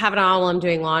have it on while I'm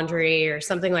doing laundry or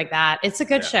something like that. It's a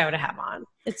good show to have on.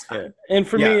 It's fun. Yeah. And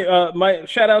for me, my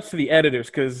shout outs to the editors,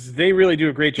 because they really do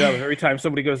a great job of every time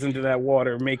somebody goes into that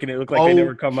water making it look like they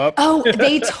never come up. Oh,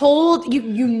 they told you,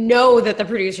 that the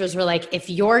producers were like, if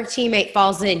your teammate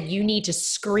falls in, you need to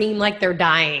scream like they're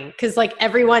dying. Because like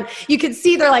everyone, you can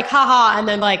see they're like, haha, and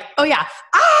then like, oh yeah,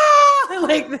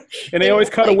 like, and they always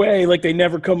cut away like they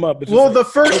never come up. The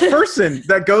first person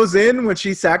that goes in when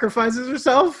she sacrifices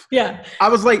herself, I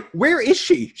was like, where is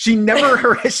she? She never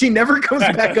comes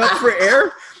back up for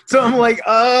air. So I'm like,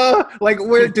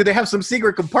 where do they have some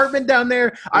secret compartment down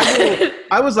there?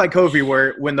 I was like Kofi,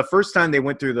 where when the first time they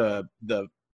went through the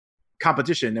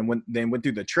competition and when they went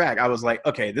through the track, I was like,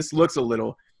 okay, this looks a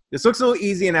little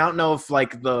easy, and I don't know if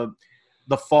like the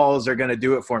falls are gonna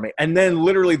do it for me. And then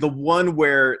literally the one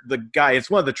where the guy, it's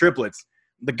one of the triplets,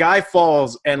 the guy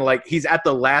falls and like he's at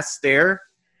the last stair,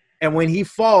 and when he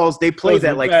falls, they play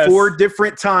that like 4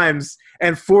 different times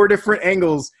and 4 different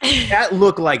angles. That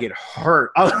looked like it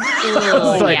hurt. I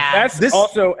was like, that's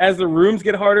also, as the rooms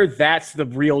get harder, that's the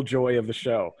real joy of the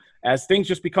show. As things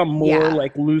just become more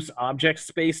like loose objects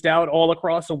spaced out all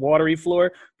across a watery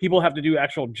floor, people have to do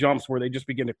actual jumps where they just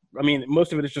begin to,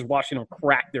 most of it is just watching them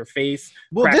crack their face.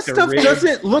 Well, this stuff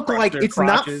doesn't look like it's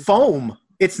crotches. Not foam.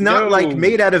 It's not like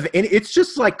made out of any, it's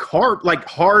just like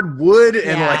hard wood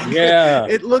and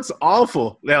it looks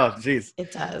awful. Oh, jeez.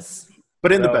 It does.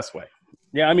 But in the best way.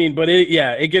 Yeah, but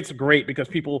it gets great because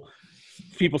people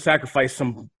sacrifice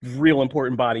some real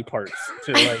important body parts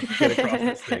to like get across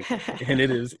this thing, and it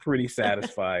is pretty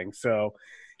satisfying. So,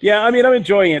 yeah, I'm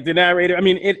enjoying it. The narrator,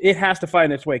 it has to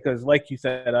find its way, because, like you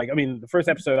said, the first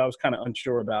episode I was kind of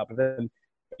unsure about, but then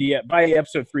by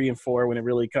episode 3 and 4, when it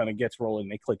really kind of gets rolling,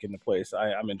 they click into place.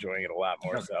 I'm enjoying it a lot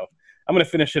more. So I'm gonna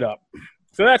finish it up.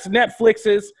 So that's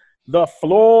Netflix's The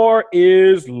Floor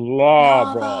is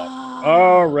Lava.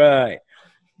 All right.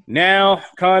 Now,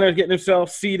 Connor's getting himself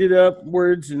seated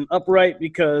upwards and upright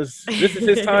because this is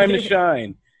his time to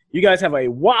shine. You guys have a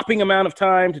whopping amount of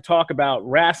time to talk about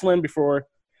wrestling before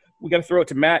we got to throw it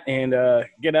to Matt and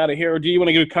get out of here. Or do you want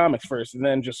to do comics first and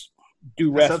then just do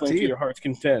wrestling to your heart's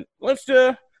content? Let's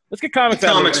get comics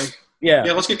out of the way. Yeah,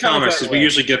 let's get comics because we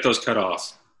usually get those cut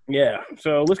off. Yeah,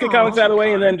 so let's get comics out of the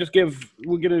way and then just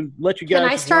we're going to let you guys. Can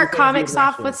I start comics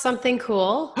off with something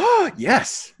cool?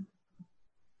 Yes.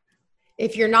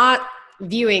 If you're not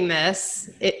viewing this,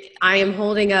 I am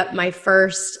holding up my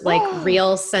first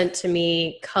real sent to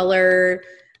me color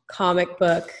comic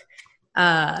book.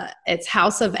 It's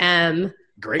House of M.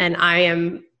 Great. And I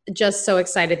am just so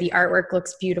excited. The artwork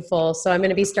looks beautiful. So I'm going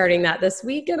to be starting that this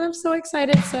week, and I'm so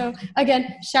excited. So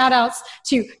again, shout outs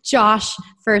to Josh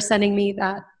for sending me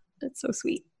that. That's so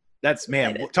sweet. That's,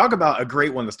 man, talk about a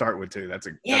great one to start with too. That's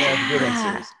a good one,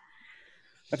 series.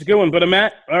 That's a good one. But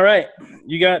Matt, all right,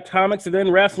 you got comics and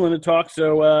then wrestling to talk.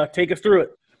 So take us through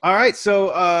it. All right.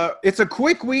 So it's a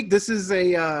quick week. This is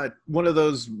one of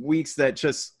those weeks that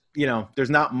just, there's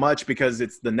not much because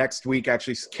it's the next week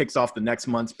actually kicks off the next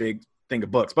month's big thing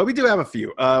of books. But we do have a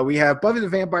few. We have Buffy the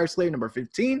Vampire Slayer number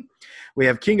 15. We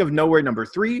have King of Nowhere number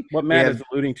 3. What Matt is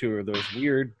alluding to are those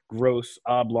weird, gross,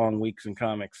 oblong weeks in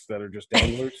comics that are just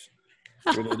danglers.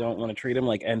 Where they don't want to treat them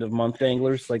like end-of-month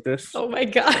danglers like this. Oh, my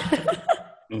God.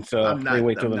 And so they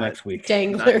wait till the next week.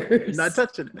 Danglers. Not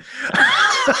touching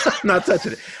it. Not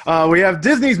touching it. We have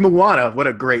Disney's Moana. What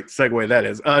a great segue that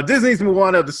is. Disney's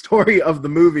Moana, the story of the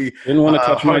movie. Didn't want to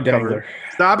touch my dangler.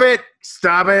 Stop it.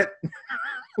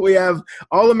 We have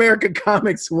All American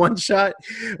Comics one shot.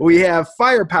 We have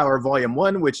Firepower Volume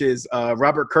 1, which is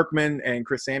Robert Kirkman and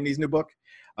Chris Samney's new book.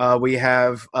 We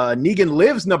have Negan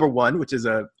Lives number 1, which is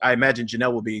I imagine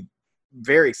Janelle will be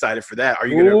very excited for that. Are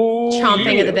you going to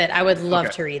chomping at the bit? I would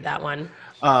love to read that one.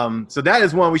 So that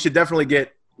is one we should definitely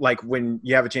get. Like when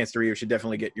you have a chance to read, you should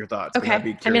definitely get your thoughts.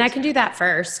 Okay. I mean, I can do that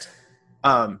first.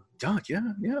 Yeah. We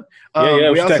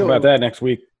should talk about that next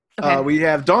week. Okay. We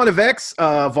have Dawn of X,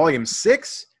 Volume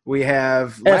 6. We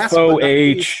have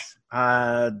FOH.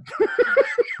 I'm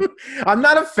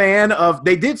not a fan of.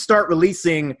 They did start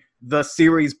releasing the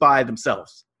series by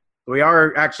themselves. We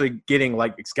are actually getting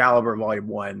like Excalibur Volume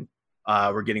 1.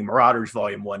 We're getting Marauders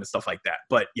Volume 1 and stuff like that.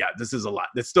 But yeah, this is a lot.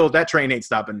 It's still, that train ain't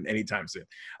stopping anytime soon.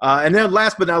 And then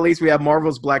last but not least, we have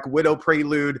Marvel's Black Widow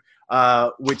Prelude,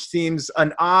 which seems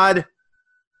an odd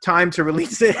time to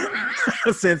release it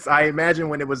since I imagine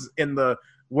when it was in the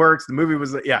works, the movie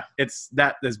was,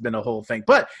 that has been a whole thing.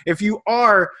 But if you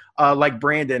are like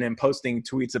Brandon and posting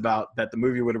tweets about that the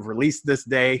movie would have released this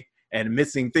day and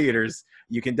missing theaters,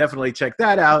 you can definitely check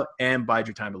that out and bide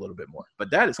your time a little bit more.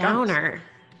 But that is Downer.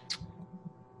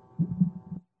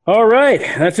 All right,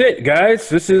 that's it, guys.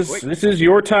 This is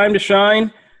your time to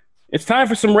shine. It's time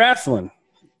for some wrestling.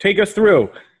 Take us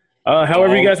through.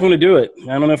 However you guys want to do it.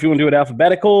 I don't know if you want to do it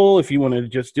alphabetical, if you want to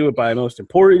just do it by most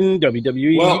important,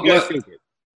 WWE.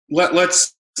 Well,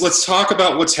 let's talk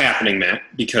about what's happening, Matt,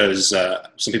 because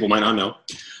some people might not know.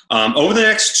 Over the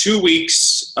next 2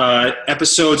 weeks,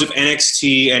 episodes of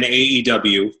NXT and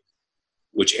AEW,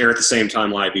 which air at the same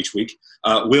time live each week,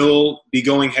 will be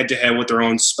going head-to-head with their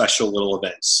own special little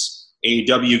events.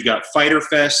 AEW've got Fyter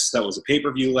Fest. That was a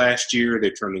pay-per-view last year.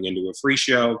 They're turning into a free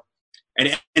show.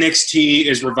 And NXT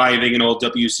is reviving an old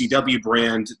WCW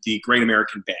brand, the Great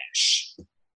American Bash.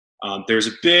 There's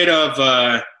a bit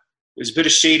of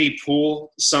shady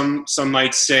pool, some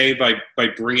might say, by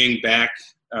bringing back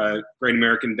Great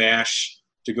American Bash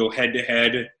to go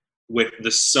head-to-head with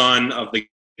the son of the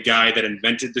guy that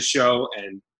invented the show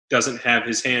and doesn't have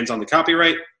his hands on the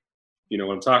copyright. You know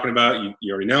what I'm talking about.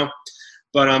 You already know.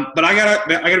 But I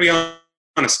gotta be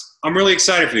honest. I'm really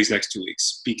excited for these next 2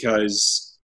 weeks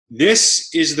because this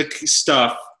is the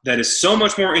stuff that is so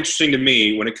much more interesting to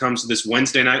me when it comes to this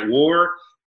Wednesday night war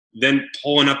than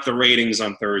pulling up the ratings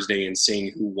on Thursday and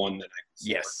seeing who won the night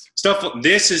before. Yes.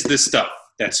 This is the stuff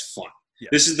that's fun. Yeah.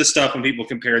 This is the stuff when people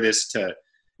compare this to,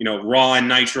 Raw and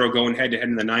Nitro going head to head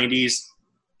in the 90s.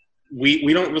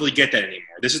 We don't really get that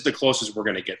anymore. This is the closest we're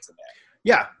going to get to that.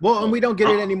 Yeah. Well, and we don't get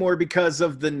it anymore because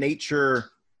of the nature,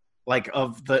 like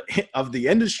of the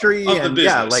industry of and the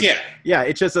business.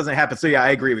 It just doesn't happen. So yeah,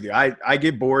 I agree with you. I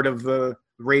get bored of the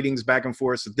ratings back and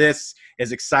forth. So this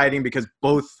is exciting because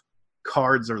both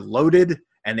cards are loaded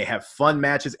and they have fun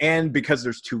matches, and because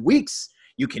there's 2 weeks,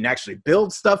 you can actually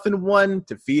build stuff in one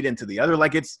to feed into the other.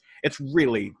 Like it's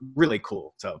really, really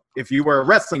cool. So if you were a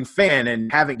wrestling fan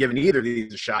and haven't given either of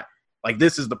these a shot, like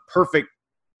this is the perfect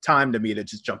time to me to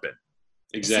just jump in.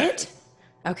 Exactly. Is it?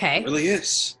 Okay. It really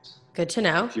is. Good to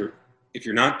know. If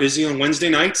you're not busy on Wednesday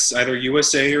nights, either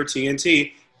USA or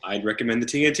TNT, I'd recommend the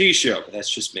TNT show. But that's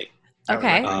just me.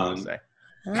 Okay.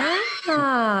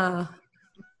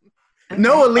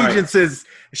 No allegiances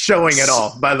showing at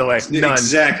all, by the way. None.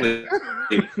 Exactly.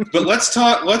 But let's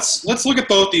look at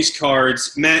both these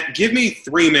cards. Matt, give me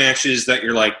 3 matches that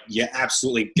you're like, you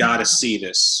absolutely got to see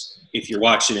this if you're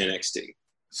watching NXT.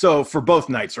 So for both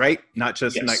nights, right? Not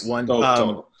just night one.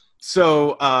 Both.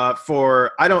 So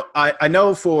I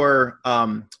know for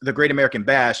the Great American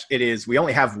Bash, we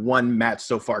only have one match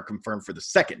so far confirmed for the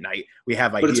second night. We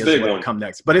have ideas what will come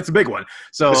next, but it's a big one.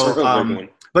 So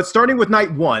but starting with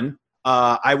night one,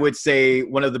 I would say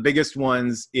one of the biggest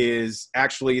ones is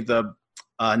actually the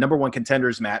number one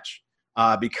contenders match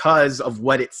because of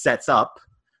what it sets up,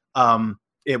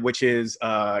 which is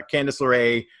Candice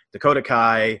LeRae, Dakota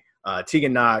Kai,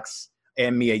 Tegan Knox,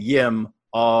 and Mia Yim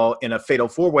all in a fatal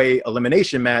 4-way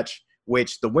elimination match,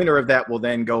 which the winner of that will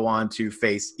then go on to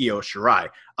face Io Shirai.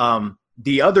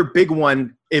 The other big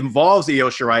one involves Io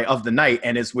Shirai of the night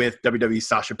and is with WWE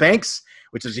Sasha Banks,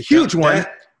 which is a huge one.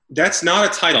 That's not a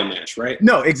title match, right?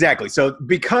 No, exactly. So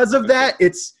because of that,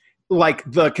 it's like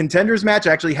the contenders match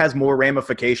actually has more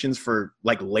ramifications for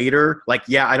like later. Like,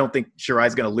 yeah, I don't think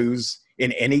Shirai's going to lose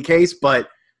in any case, but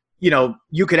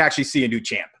you could actually see a new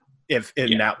champ if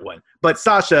in that one. But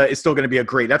Sasha is still going to be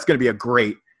that's going to be a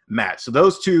great match. So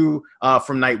those two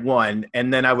from night one.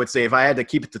 And then I would say if I had to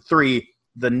keep it to 3,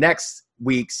 the next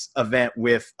week's event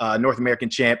with North American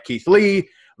champ Keith Lee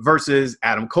versus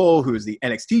Adam Cole, who is the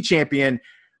NXT champion.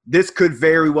 This could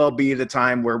very well be the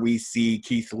time where we see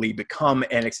Keith Lee become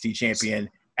NXT champion,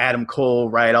 Adam Cole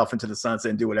ride off into the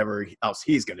sunset and do whatever else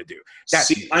he's going to do.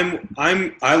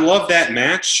 I love that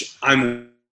match. I'm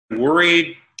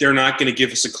worried they're not going to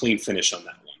give us a clean finish on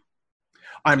that one.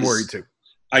 I'm worried too.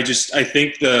 I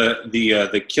think the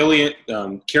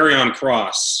Karrion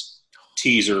Kross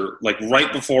teaser, like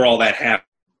right before all that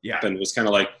happened, was kind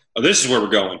of like, oh, this is where we're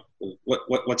going.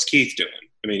 What's Keith doing?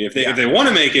 I mean, if they want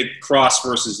to make it Kross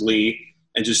versus Lee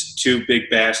and just two big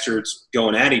bastards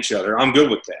going at each other, I'm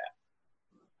good with that.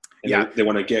 And they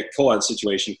want to get Cole out of the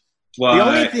situation. Well, the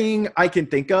only thing I can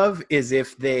think of is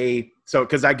if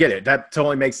because I get it. That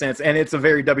totally makes sense. And it's a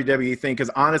very WWE thing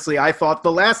because honestly, I thought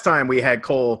the last time we had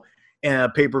Cole in a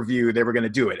pay-per-view, they were going to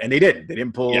do it. And they didn't. They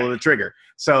didn't pull the trigger.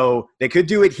 So they could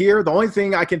do it here. The only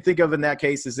thing I can think of in that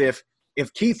case is if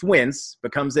Keith wins,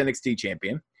 becomes NXT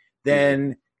champion,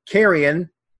 then Karrion,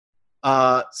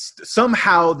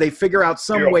 somehow they figure out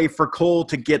some way for Cole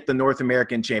to get the North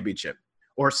American championship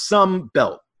or some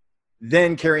belt.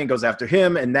 Then Karrion goes after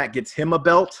him, and that gets him a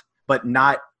belt, but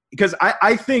not – because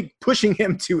I think pushing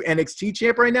him to NXT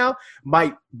champ right now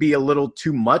might be a little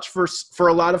too much for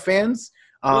a lot of fans.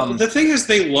 Well, the thing is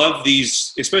they love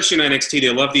these – especially in NXT, they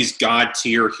love these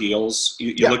God-tier heels.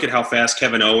 You look at how fast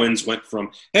Kevin Owens went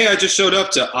from, hey, I just showed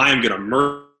up to I am going to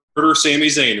murder Sami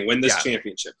Zayn and win this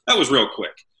championship. That was real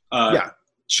quick.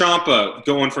 Ciampa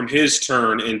going from his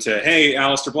turn into, hey,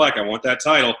 Aleister Black, I want that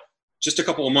title. Just a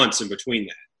couple of months in between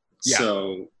that. Yeah.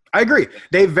 So I agree.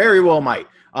 They very well might.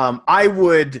 I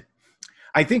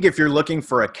think if you're looking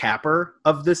for a capper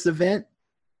of this event,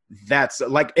 that's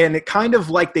like, and it kind of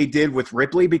like they did with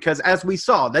Ripley, because as we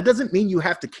saw, that doesn't mean you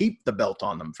have to keep the belt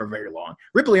on them for very long.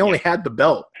 Ripley only had the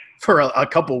belt for a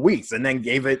couple weeks and then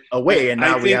gave it away. And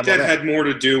now I think that had more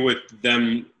to do with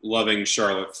them loving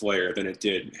Charlotte Flair than it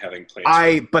did having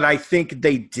plans. But I think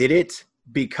they did it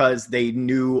because they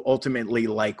knew ultimately,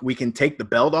 like, we can take the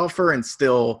belt off her and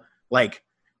still, like,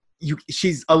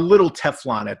 she's a little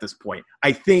Teflon at this point.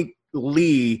 I think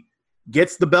Lee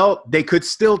gets the belt. They could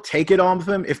still take it off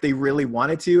him if they really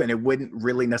wanted to, and it wouldn't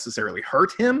really necessarily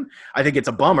hurt him. I think it's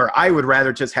a bummer. I would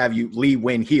rather just have Lee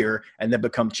win here and then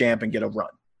become champ and get a run.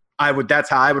 That's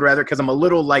how I would rather, because I'm a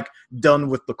little like done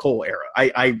with the Cole era.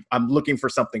 I'm looking for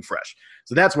something fresh.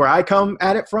 So that's where I come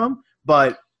at it from,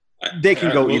 but they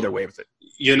can go either way with it.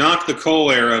 You knock the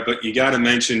Cole era, but you got to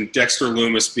mention Dexter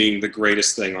Lumis being the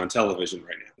greatest thing on television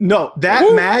right now. No,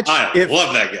 that match. I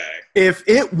love that guy. If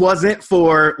it wasn't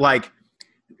for, like,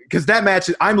 because that match,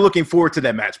 I'm looking forward to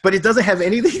that match, but it doesn't have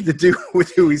anything to do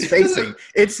with who he's facing.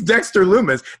 It's Dexter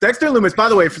Lumis. Dexter Lumis, by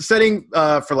the way, for setting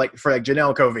for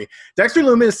Janelle Covey, Dexter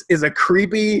Lumis is a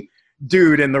creepy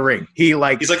dude in the ring. He's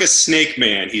like a snake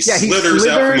man. He slithers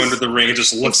out from under the ring and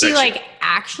just looks at you. Is he like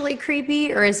actually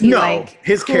creepy, or is he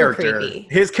his cool character? Creepy?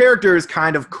 His character is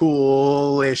kind of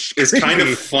coolish. It's kind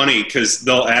of funny because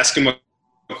they'll ask him a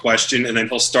question and then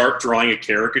he'll start drawing a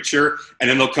caricature, and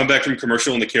then they'll come back from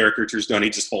commercial and the caricature's done.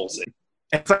 He just holds it.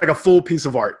 It's like a full piece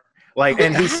of art.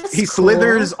 And he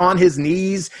slithers on his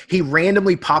knees. He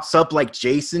randomly pops up like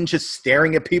Jason, just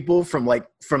staring at people from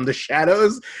the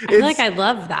shadows. I feel like I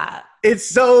love that.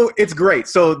 It's great.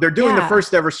 So they're doing the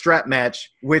first ever strap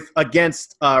match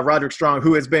against Roderick Strong,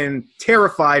 who has been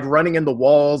terrified running in the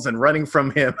walls and running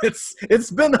from him.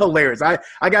 It's been hilarious.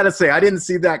 I gotta say, I didn't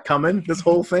see that coming, this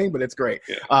whole thing, but it's great.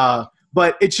 Yeah.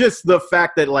 But it's just the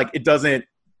fact that it doesn't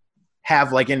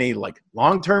have any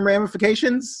long-term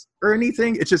ramifications or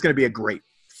anything. It's just going to be a great,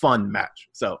 fun match.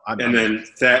 So then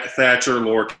Thatcher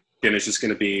Lorcan is just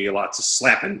going to be lots of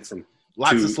slapping from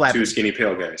two skinny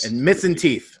pale guys and missing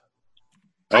teeth.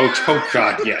 Oh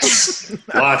God, yes,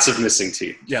 lots of missing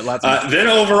teeth. Yeah, lots. Then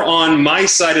over on my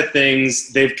side of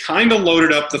things, they've kind of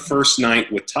loaded up the first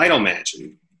night with title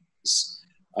matches.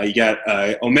 You got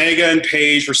Omega and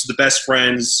Paige versus the Best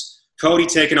Friends Cody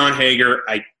taking on Hager.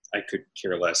 I could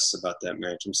care less about that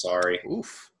match. I'm sorry.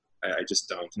 Oof. I just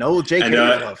don't. No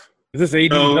JK love. Is this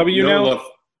AEW now? Love.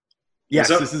 Yes,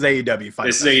 this is AEW.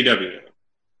 This is AEW.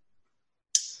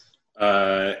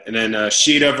 And then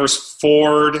Shida versus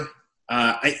Ford.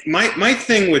 My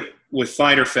thing with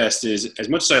Fyter Fest is, as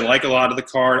much as I like a lot of the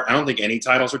card, I don't think any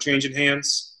titles are changing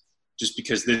hands. Just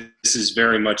because this is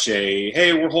very much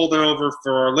hey, we're holding over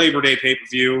for our Labor Day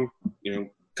pay-per-view. You know,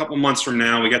 a couple months from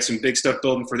now, we got some big stuff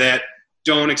building for that.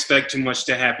 Don't expect too much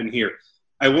to happen here.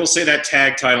 I will say that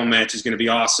tag title match is going to be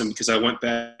awesome because I went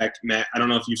back, Matt. I don't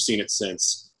know if you've seen it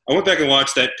since. I went back and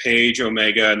watched that Paige,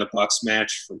 Omega, and the Bucks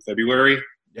match from February.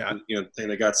 Yeah, you know, the thing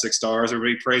that got 6 stars.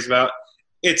 Everybody praised about.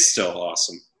 It's still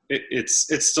awesome.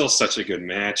 It's still such a good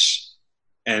match,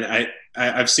 and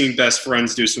I've seen Best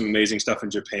Friends do some amazing stuff in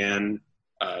Japan.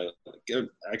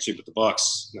 Actually, with the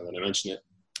Bucks. Now that I mention it,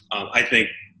 I think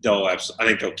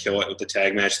they'll kill it with the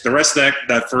tag match. The rest of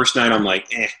that first night, I'm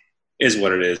like, is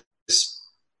what it is.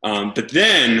 But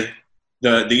then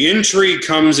the intrigue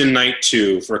comes in night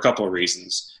 2 for a couple of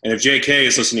reasons. And if JK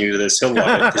is listening to this, he'll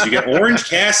love it because you get Orange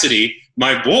Cassidy,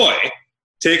 my boy,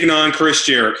 taking on Chris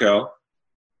Jericho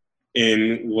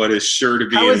in what is sure to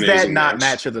be an amazing match. How is that not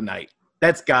match of the night?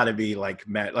 That's got to be like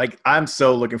I'm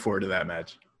so looking forward to that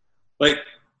match. Like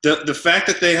the fact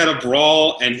that they had a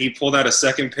brawl and he pulled out a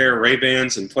second pair of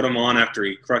Ray-Bans and put them on after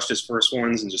he crushed his first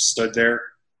ones and just stood there.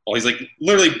 Oh, he's like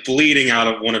literally bleeding out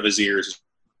of one of his ears.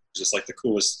 Just like the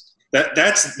coolest.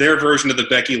 That's their version of the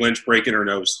Becky Lynch breaking her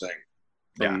nose thing.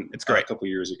 Yeah, it's great. A couple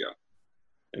years ago,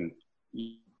 and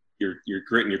you're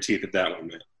gritting your teeth at that one,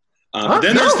 man. But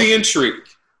then there's the intrigue.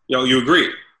 You agree?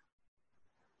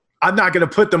 I'm not going to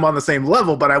put them on the same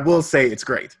level, but I will say it's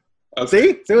great.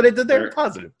 Okay. See what they did there?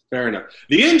 Positive. Fair enough.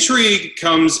 The intrigue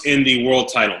comes in the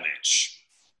world title match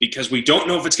because we don't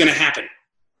know if it's going to happen.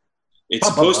 It's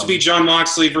supposed to be Jon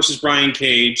Moxley versus Brian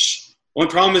Cage. One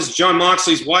problem is Jon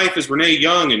Moxley's wife is Renee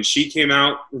Young, and she came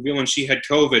out revealing she had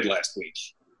COVID last week.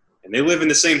 And they live in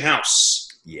the same house.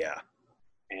 Yeah.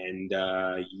 And,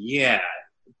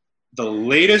 the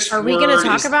latest Are we going to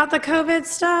talk about the COVID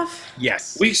stuff?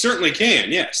 Yes. We certainly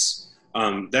can, yes.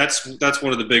 That's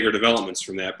one of the bigger developments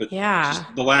from that. But just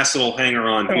the last little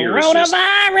hanger-on here is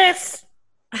coronavirus!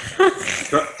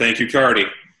 Thank you, Cardi.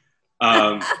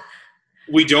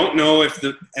 We don't know if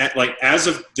as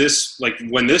of this,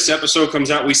 when this episode comes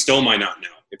out, we still might not know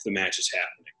if the match is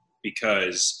happening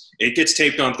because it gets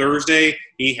taped on Thursday.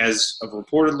 He has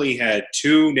reportedly had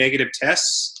 2 negative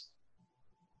tests,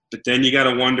 but then you got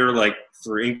to wonder,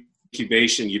 for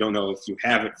incubation, you don't know if you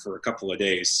have it for a couple of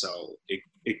days. So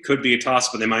it could be a toss,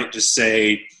 but they might just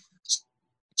say,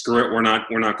 screw it, we're not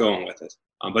going with it.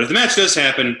 But if the match does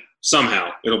happen, somehow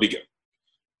it'll be good.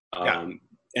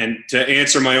 And to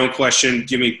answer my own question,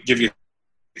 give you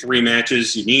 3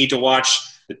 matches. You need to watch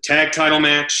the tag title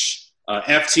match,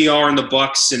 FTR and the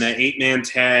Bucks in an 8-man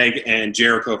tag, and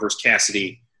Jericho versus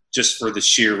Cassidy, just for the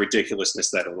sheer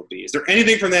ridiculousness that it'll be. Is there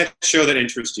anything from that show that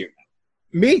interests you?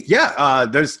 Me? Yeah.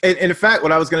 There's, in fact,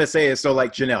 what I was going to say is, so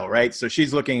Janelle, right? So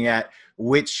she's looking at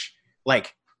which,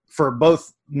 for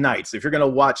both nights, if you're going to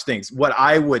watch things, what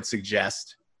I would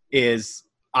suggest is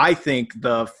I think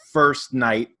the first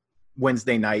night,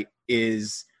 Wednesday night,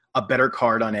 is a better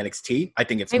card on NXT. I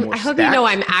think it's more I hope stacked. you know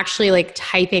I'm actually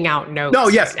typing out notes. No,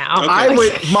 yes. Right now. Okay. I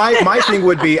would. My thing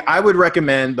would be I would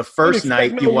recommend the first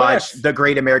night you watch the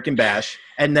Great American Bash,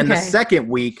 and then the second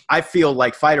week I feel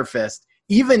like Fyter Fest.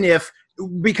 Even if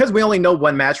because we only know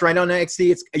one match right now on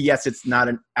NXT, it's not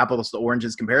an apples to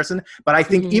oranges comparison, but I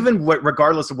think even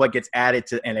regardless of what gets added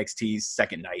to NXT's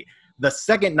second night, the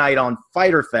second night on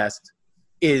Fyter Fest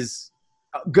is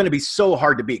going to be so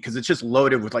hard to beat because it's just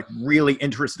loaded with really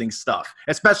interesting stuff,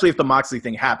 especially if the Moxley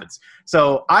thing happens.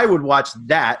 So I would watch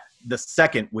that the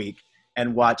second week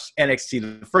and watch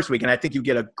NXT the first week, and I think you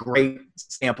get a great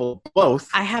sample of both.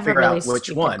 I have a really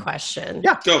stupid question.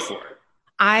 Yeah, go for it.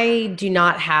 I do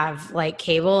not have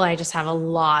cable. I just have a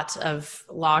lot of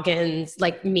logins.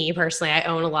 Me personally, I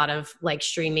own a lot of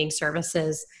streaming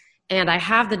services, and I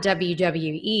have the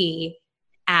WWE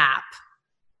app.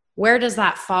 Where does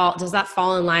that fall? Does that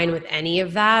fall in line with any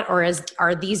of that, or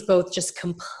are these both just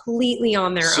completely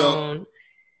on their own?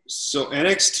 So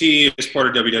NXT is part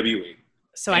of WWE.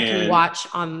 So I can watch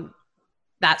on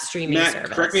that streaming service.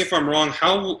 Correct me if I'm wrong.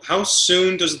 How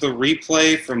soon does the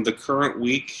replay from the current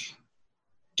week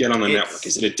get on the network?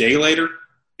 Is it a day later?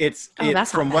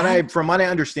 From what I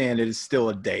understand, it is still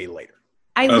a day later.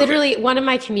 I literally, one of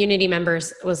my community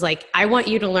members was like, I want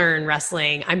you to learn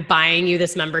wrestling. I'm buying you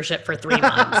this membership for 3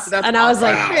 months. And I was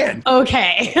like,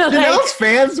 okay. Janelle's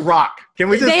fans rock. Can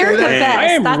we just say that? I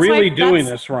am really doing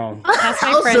this wrong. That's my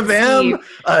House friend of M,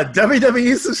 Steve. a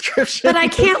WWE subscription. But I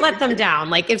can't let them down.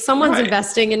 Like if someone's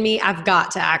investing in me, I've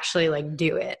got to actually like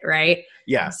do it. Right.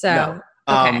 Yeah. So,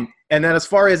 okay. And then as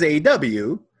far as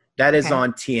AEW, that is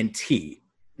on TNT.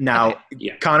 Now,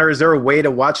 Connor, is there a way to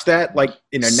watch that, like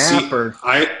in a nap or?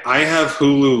 I have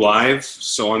Hulu Live,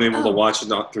 so I'm able to watch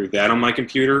it through that on my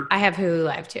computer. I have Hulu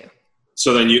Live too.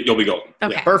 So then you'll be golden.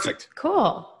 Okay, perfect.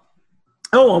 Cool.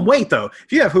 Oh, and wait though,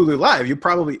 if you have Hulu Live, you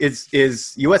probably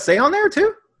is USA on there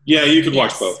too? Yeah, you could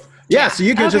watch both. Yeah, so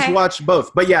you can just watch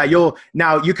both. But yeah, you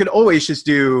could always just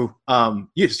do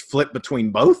you just flip between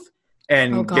both.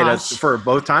 And get us for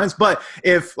both times. But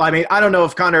I don't know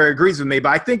if Connor agrees with me, but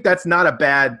I think that's not a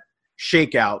bad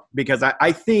shakeout because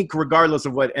I think regardless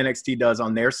of what NXT does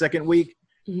on their second week,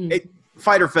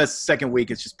 Fyter Fest second week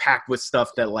is just packed with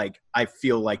stuff that like I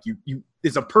feel like you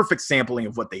is a perfect sampling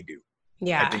of what they do.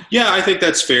 Yeah. I think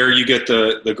that's fair. You get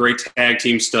the great tag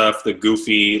team stuff, the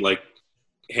goofy, like,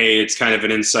 hey, it's kind of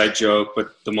an inside joke,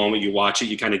 but the moment you watch it,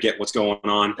 you kind of get what's going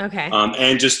on. Okay.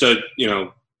 And just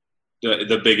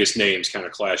the biggest names kind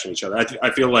of clash with each other.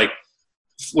 I feel like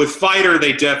with Fyter,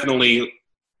 they definitely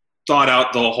thought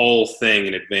out the whole thing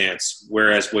in advance.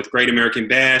 Whereas with Great American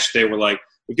Bash, they were like,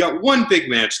 we've got one big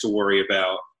match to worry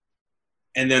about.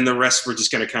 And then the rest we're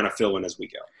just going to kind of fill in as we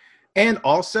go. And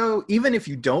also, even if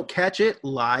you don't catch it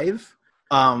live,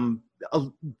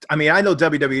 I mean, I know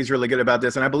WWE is really good about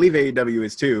this, and I believe AEW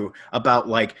is too, about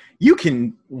like you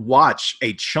can watch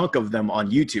a chunk of them on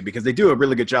YouTube because they do a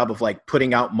really good job of like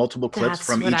putting out multiple clips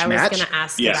from each match. I was going to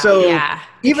ask about. So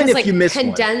even if you miss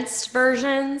condensed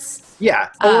versions. Yeah.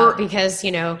 Or because,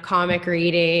 comic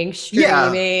reading,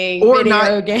 streaming, or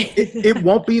video games. It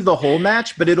won't be the whole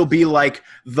match, but it'll be like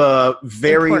the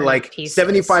very like pieces.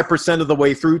 75% of the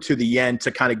way through to the end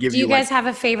to kind of give you. Do you guys have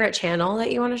a favorite channel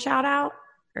that you want to shout out?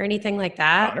 Or anything like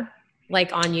that,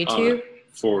 like on YouTube?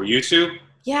 For YouTube?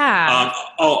 Yeah.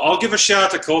 I'll give a shout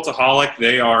out to Cultaholic.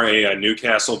 They are a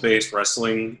Newcastle-based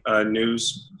wrestling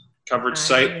news coverage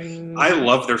site. I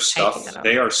love their stuff.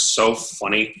 They are so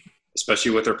funny,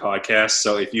 especially with their podcast.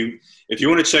 So if you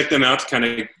want to check them out to kind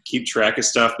of keep track of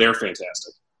stuff, they're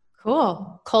fantastic.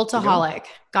 Cool. Cultaholic.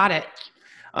 Got it.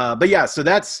 But yeah, so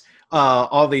that's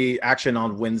all the action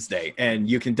on Wednesday, and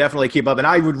you can definitely keep up. And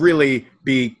I would really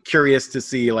be curious to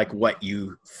see like what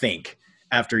you think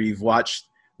after you've watched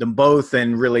them both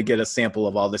and really get a sample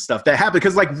of all this stuff that happened.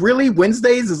 Because like really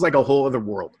Wednesdays is like a whole other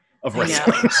world of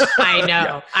wrestling. I know.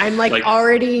 Yeah. I'm like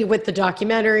already with the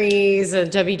documentaries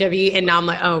and WWE, and now I'm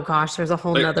like, oh gosh, there's a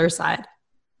whole nother side.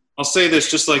 I'll say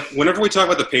this, just like whenever we talk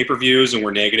about the pay-per-views and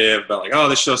we're negative about like, oh,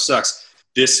 this show sucks,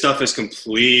 this stuff is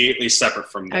completely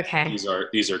separate from that. Okay.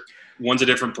 These are one's a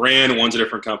different brand, one's a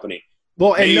different company.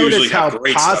 Well, and notice how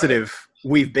positive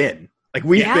we've been. Like,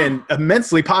 we've been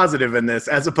immensely positive in this,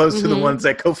 as opposed to the ones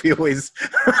that Kofi always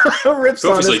rips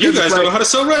on us. Like, you guys don't know how to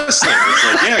sell wrestling. It's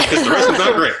like, yeah, because the wrestling's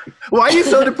not great. Why are you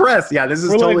so depressed? Yeah, this is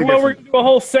totally different. We're going to do a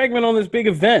whole segment on this big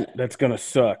event that's going to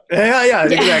suck. Yeah,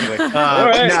 exactly. All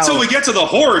right. Until we get to the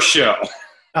horror show.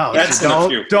 Oh, don't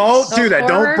do that.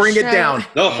 Don't bring it down.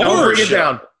 Don't bring it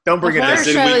down. Don't bring it down.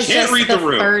 We can't read the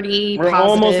room. 30 We're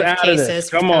almost out of this.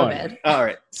 Come on. All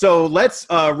right. So let's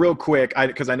real quick,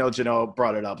 because I know Janelle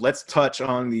brought it up. Let's touch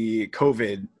on the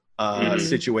COVID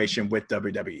situation with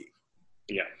WWE.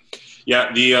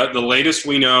 Yeah. The latest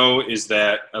we know is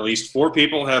that at least 4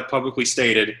 people have publicly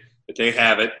stated that they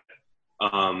have it.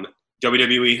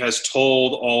 WWE has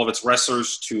told all of its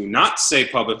wrestlers to not say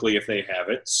publicly if they have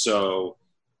it. So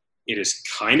it is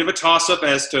kind of a toss-up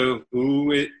as to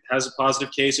who has a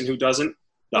positive case and who doesn't.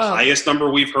 The highest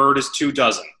number we've heard is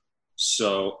 24.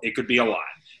 So it could be a lot.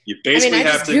 You basically I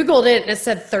just Googled it and it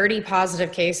said 30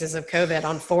 positive cases of COVID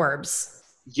on Forbes.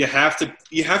 You have to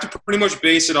pretty much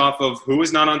base it off of who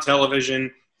is not on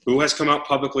television, who has come out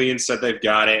publicly and said they've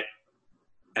got it,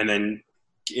 and then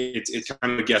it's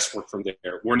kind of guesswork from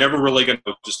there. We're never really going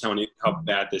to just tell you how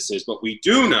bad this is, but we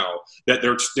do know that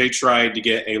they tried to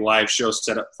get a live show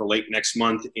set up for late next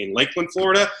month in Lakeland,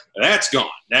 Florida. That's gone.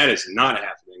 That is not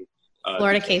happening.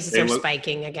 Florida cases are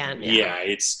spiking again. Yeah,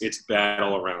 it's bad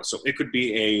all around. So it could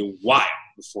be a while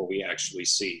before we actually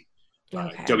see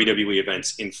WWE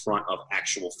events in front of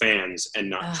actual fans and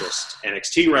not just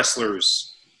NXT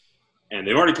wrestlers. And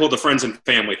they've already pulled the friends and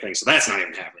family thing, so that's not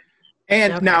even happening.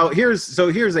 And now here's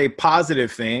a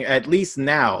positive thing. At least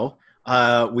now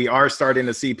we are starting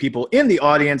to see people in the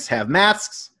audience have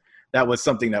masks. that was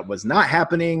something that was not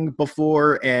happening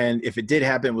before. And if it did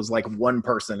happen, it was like one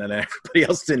person and everybody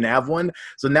else didn't have one.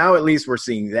 So now at least we're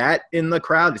seeing that in the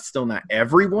crowd. It's still not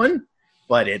everyone,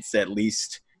 but it's at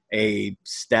least a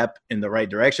step in the right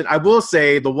direction. I will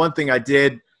say the one thing I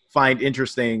did find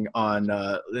interesting in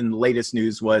the latest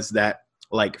news was that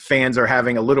like fans are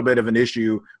having a little bit of an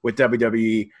issue with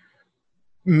WWE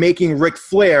making Ric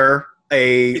Flair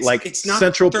it's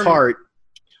central part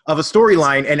of a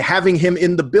storyline and having him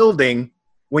in the building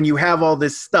when you have all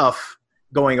this stuff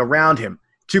going around him.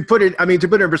 To put it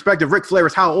in perspective, Ric Flair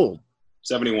is how old?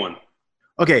 71.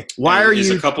 Okay, He's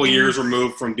a couple years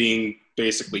removed from being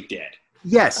basically dead.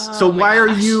 Yes. So why are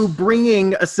you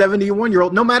bringing a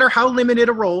 71-year-old, no matter how limited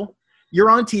a role, you're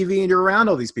on TV and you're around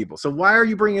all these people. So why are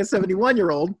you bringing a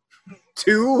 71-year-old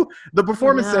to the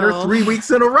Performance Center 3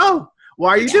 weeks in a row? Why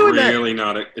are you doing that?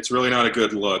 It's really not a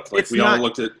good look. Like all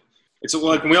looked at. It's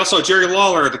like when we all saw Jerry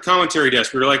Lawler at the commentary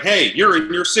desk. We were like, "Hey, you're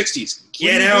in your 60s.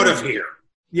 Get out of here."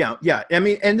 Yeah. I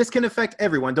mean, and this can affect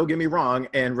everyone. Don't get me wrong,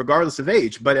 and regardless of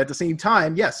age. But at the same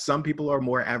time, yes, some people are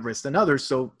more at-risk than others.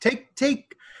 So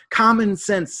take common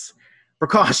sense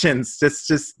precautions.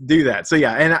 Just do that. So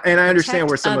yeah, and I understand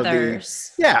where some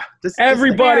others. of the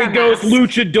everybody goes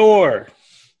luchador.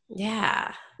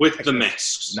 Yeah. With the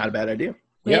masks. Not a bad idea.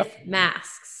 With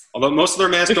masks. Although most of their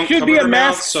masks don't cover their mouth. It should be a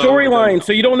mask storyline,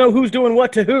 so you don't know who's doing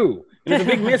what to who. And it's a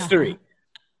big mystery.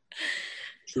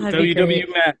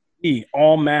 WWE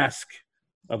all mask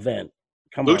event.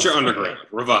 Lucha Underground,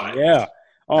 revive. Yeah.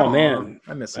 Oh, man.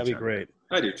 I miss it. That'd be great.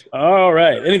 I do too. All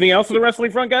right. Anything else on the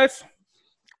wrestling front, guys?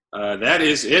 That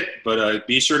is it, but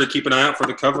be sure to keep an eye out for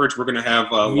the coverage. We're going to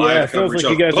have live coverage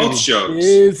of both shows.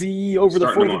 Busy over the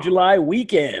 4th of July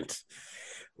weekend.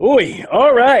 Oy.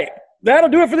 All right.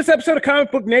 That'll do it for this episode of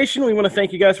Comic Book Nation. We want to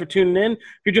thank you guys for tuning in. If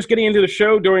you're just getting into the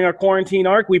show during our quarantine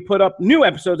arc, we put up new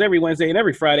episodes every Wednesday and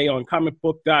every Friday on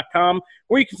comicbook.com,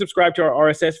 where you can subscribe to our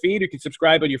RSS feed. You can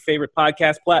subscribe on your favorite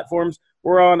podcast platforms.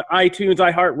 We're on iTunes,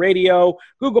 iHeartRadio,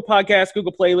 Google Podcasts,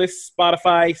 Google Playlists,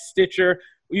 Spotify, Stitcher.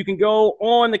 You can go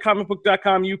on the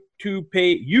comicbook.com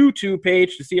YouTube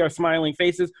page to see our smiling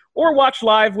faces, or watch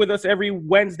live with us every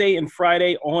Wednesday and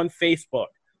Friday on Facebook.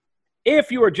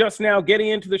 If you are just now getting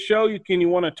into the show, you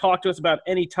want to talk to us about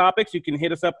any topics, you can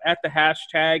hit us up at the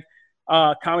hashtag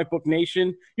Comic Book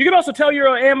Nation. You can also tell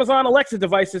your Amazon Alexa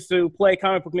devices to play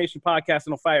Comic Book Nation podcast,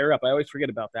 and it'll fire up. I always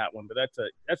forget about that one, but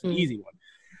that's an easy one.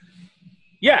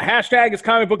 Yeah, hashtag is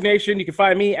Comic Book Nation. You can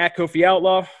find me at Kofi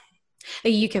Outlaw.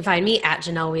 You can find me at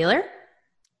Janelle Wheeler.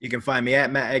 You can find me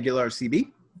at Matt Aguilar CB.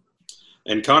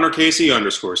 And Connor Casey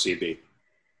 _CB.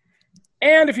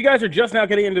 And if you guys are just now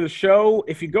getting into the show,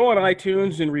 if you go on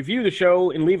iTunes and review the show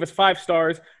and leave us 5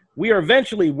 stars, we are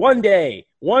eventually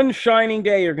one shining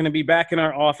day, are going to be back in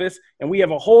our office. And we have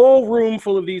a whole room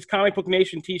full of these Comic Book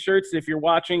Nation t-shirts. If you're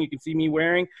watching, you can see me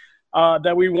wearing,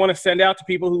 that we want to send out to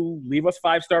people who leave us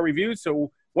 5-star reviews.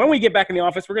 So when we get back in the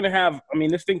office, we're going to have,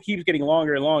 this thing keeps getting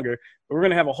longer and longer, but we're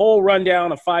going to have a whole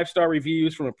rundown of 5-star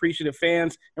reviews from appreciative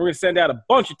fans, and we're going to send out a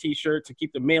bunch of t-shirts to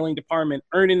keep the mailing department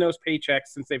earning those paychecks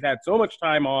since they've had so much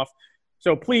time off.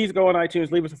 So please go on iTunes,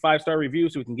 leave us a 5-star review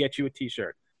so we can get you a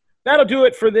t-shirt. That'll do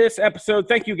it for this episode.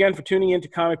 Thank you again for tuning in to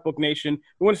Comic Book Nation.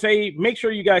 We want to say, make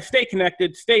sure you guys stay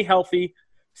connected, stay healthy,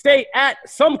 stay at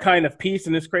some kind of peace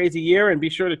in this crazy year, and be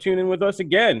sure to tune in with us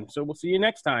again. So we'll see you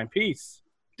next time. Peace.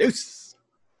 Deuce.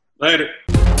 Later.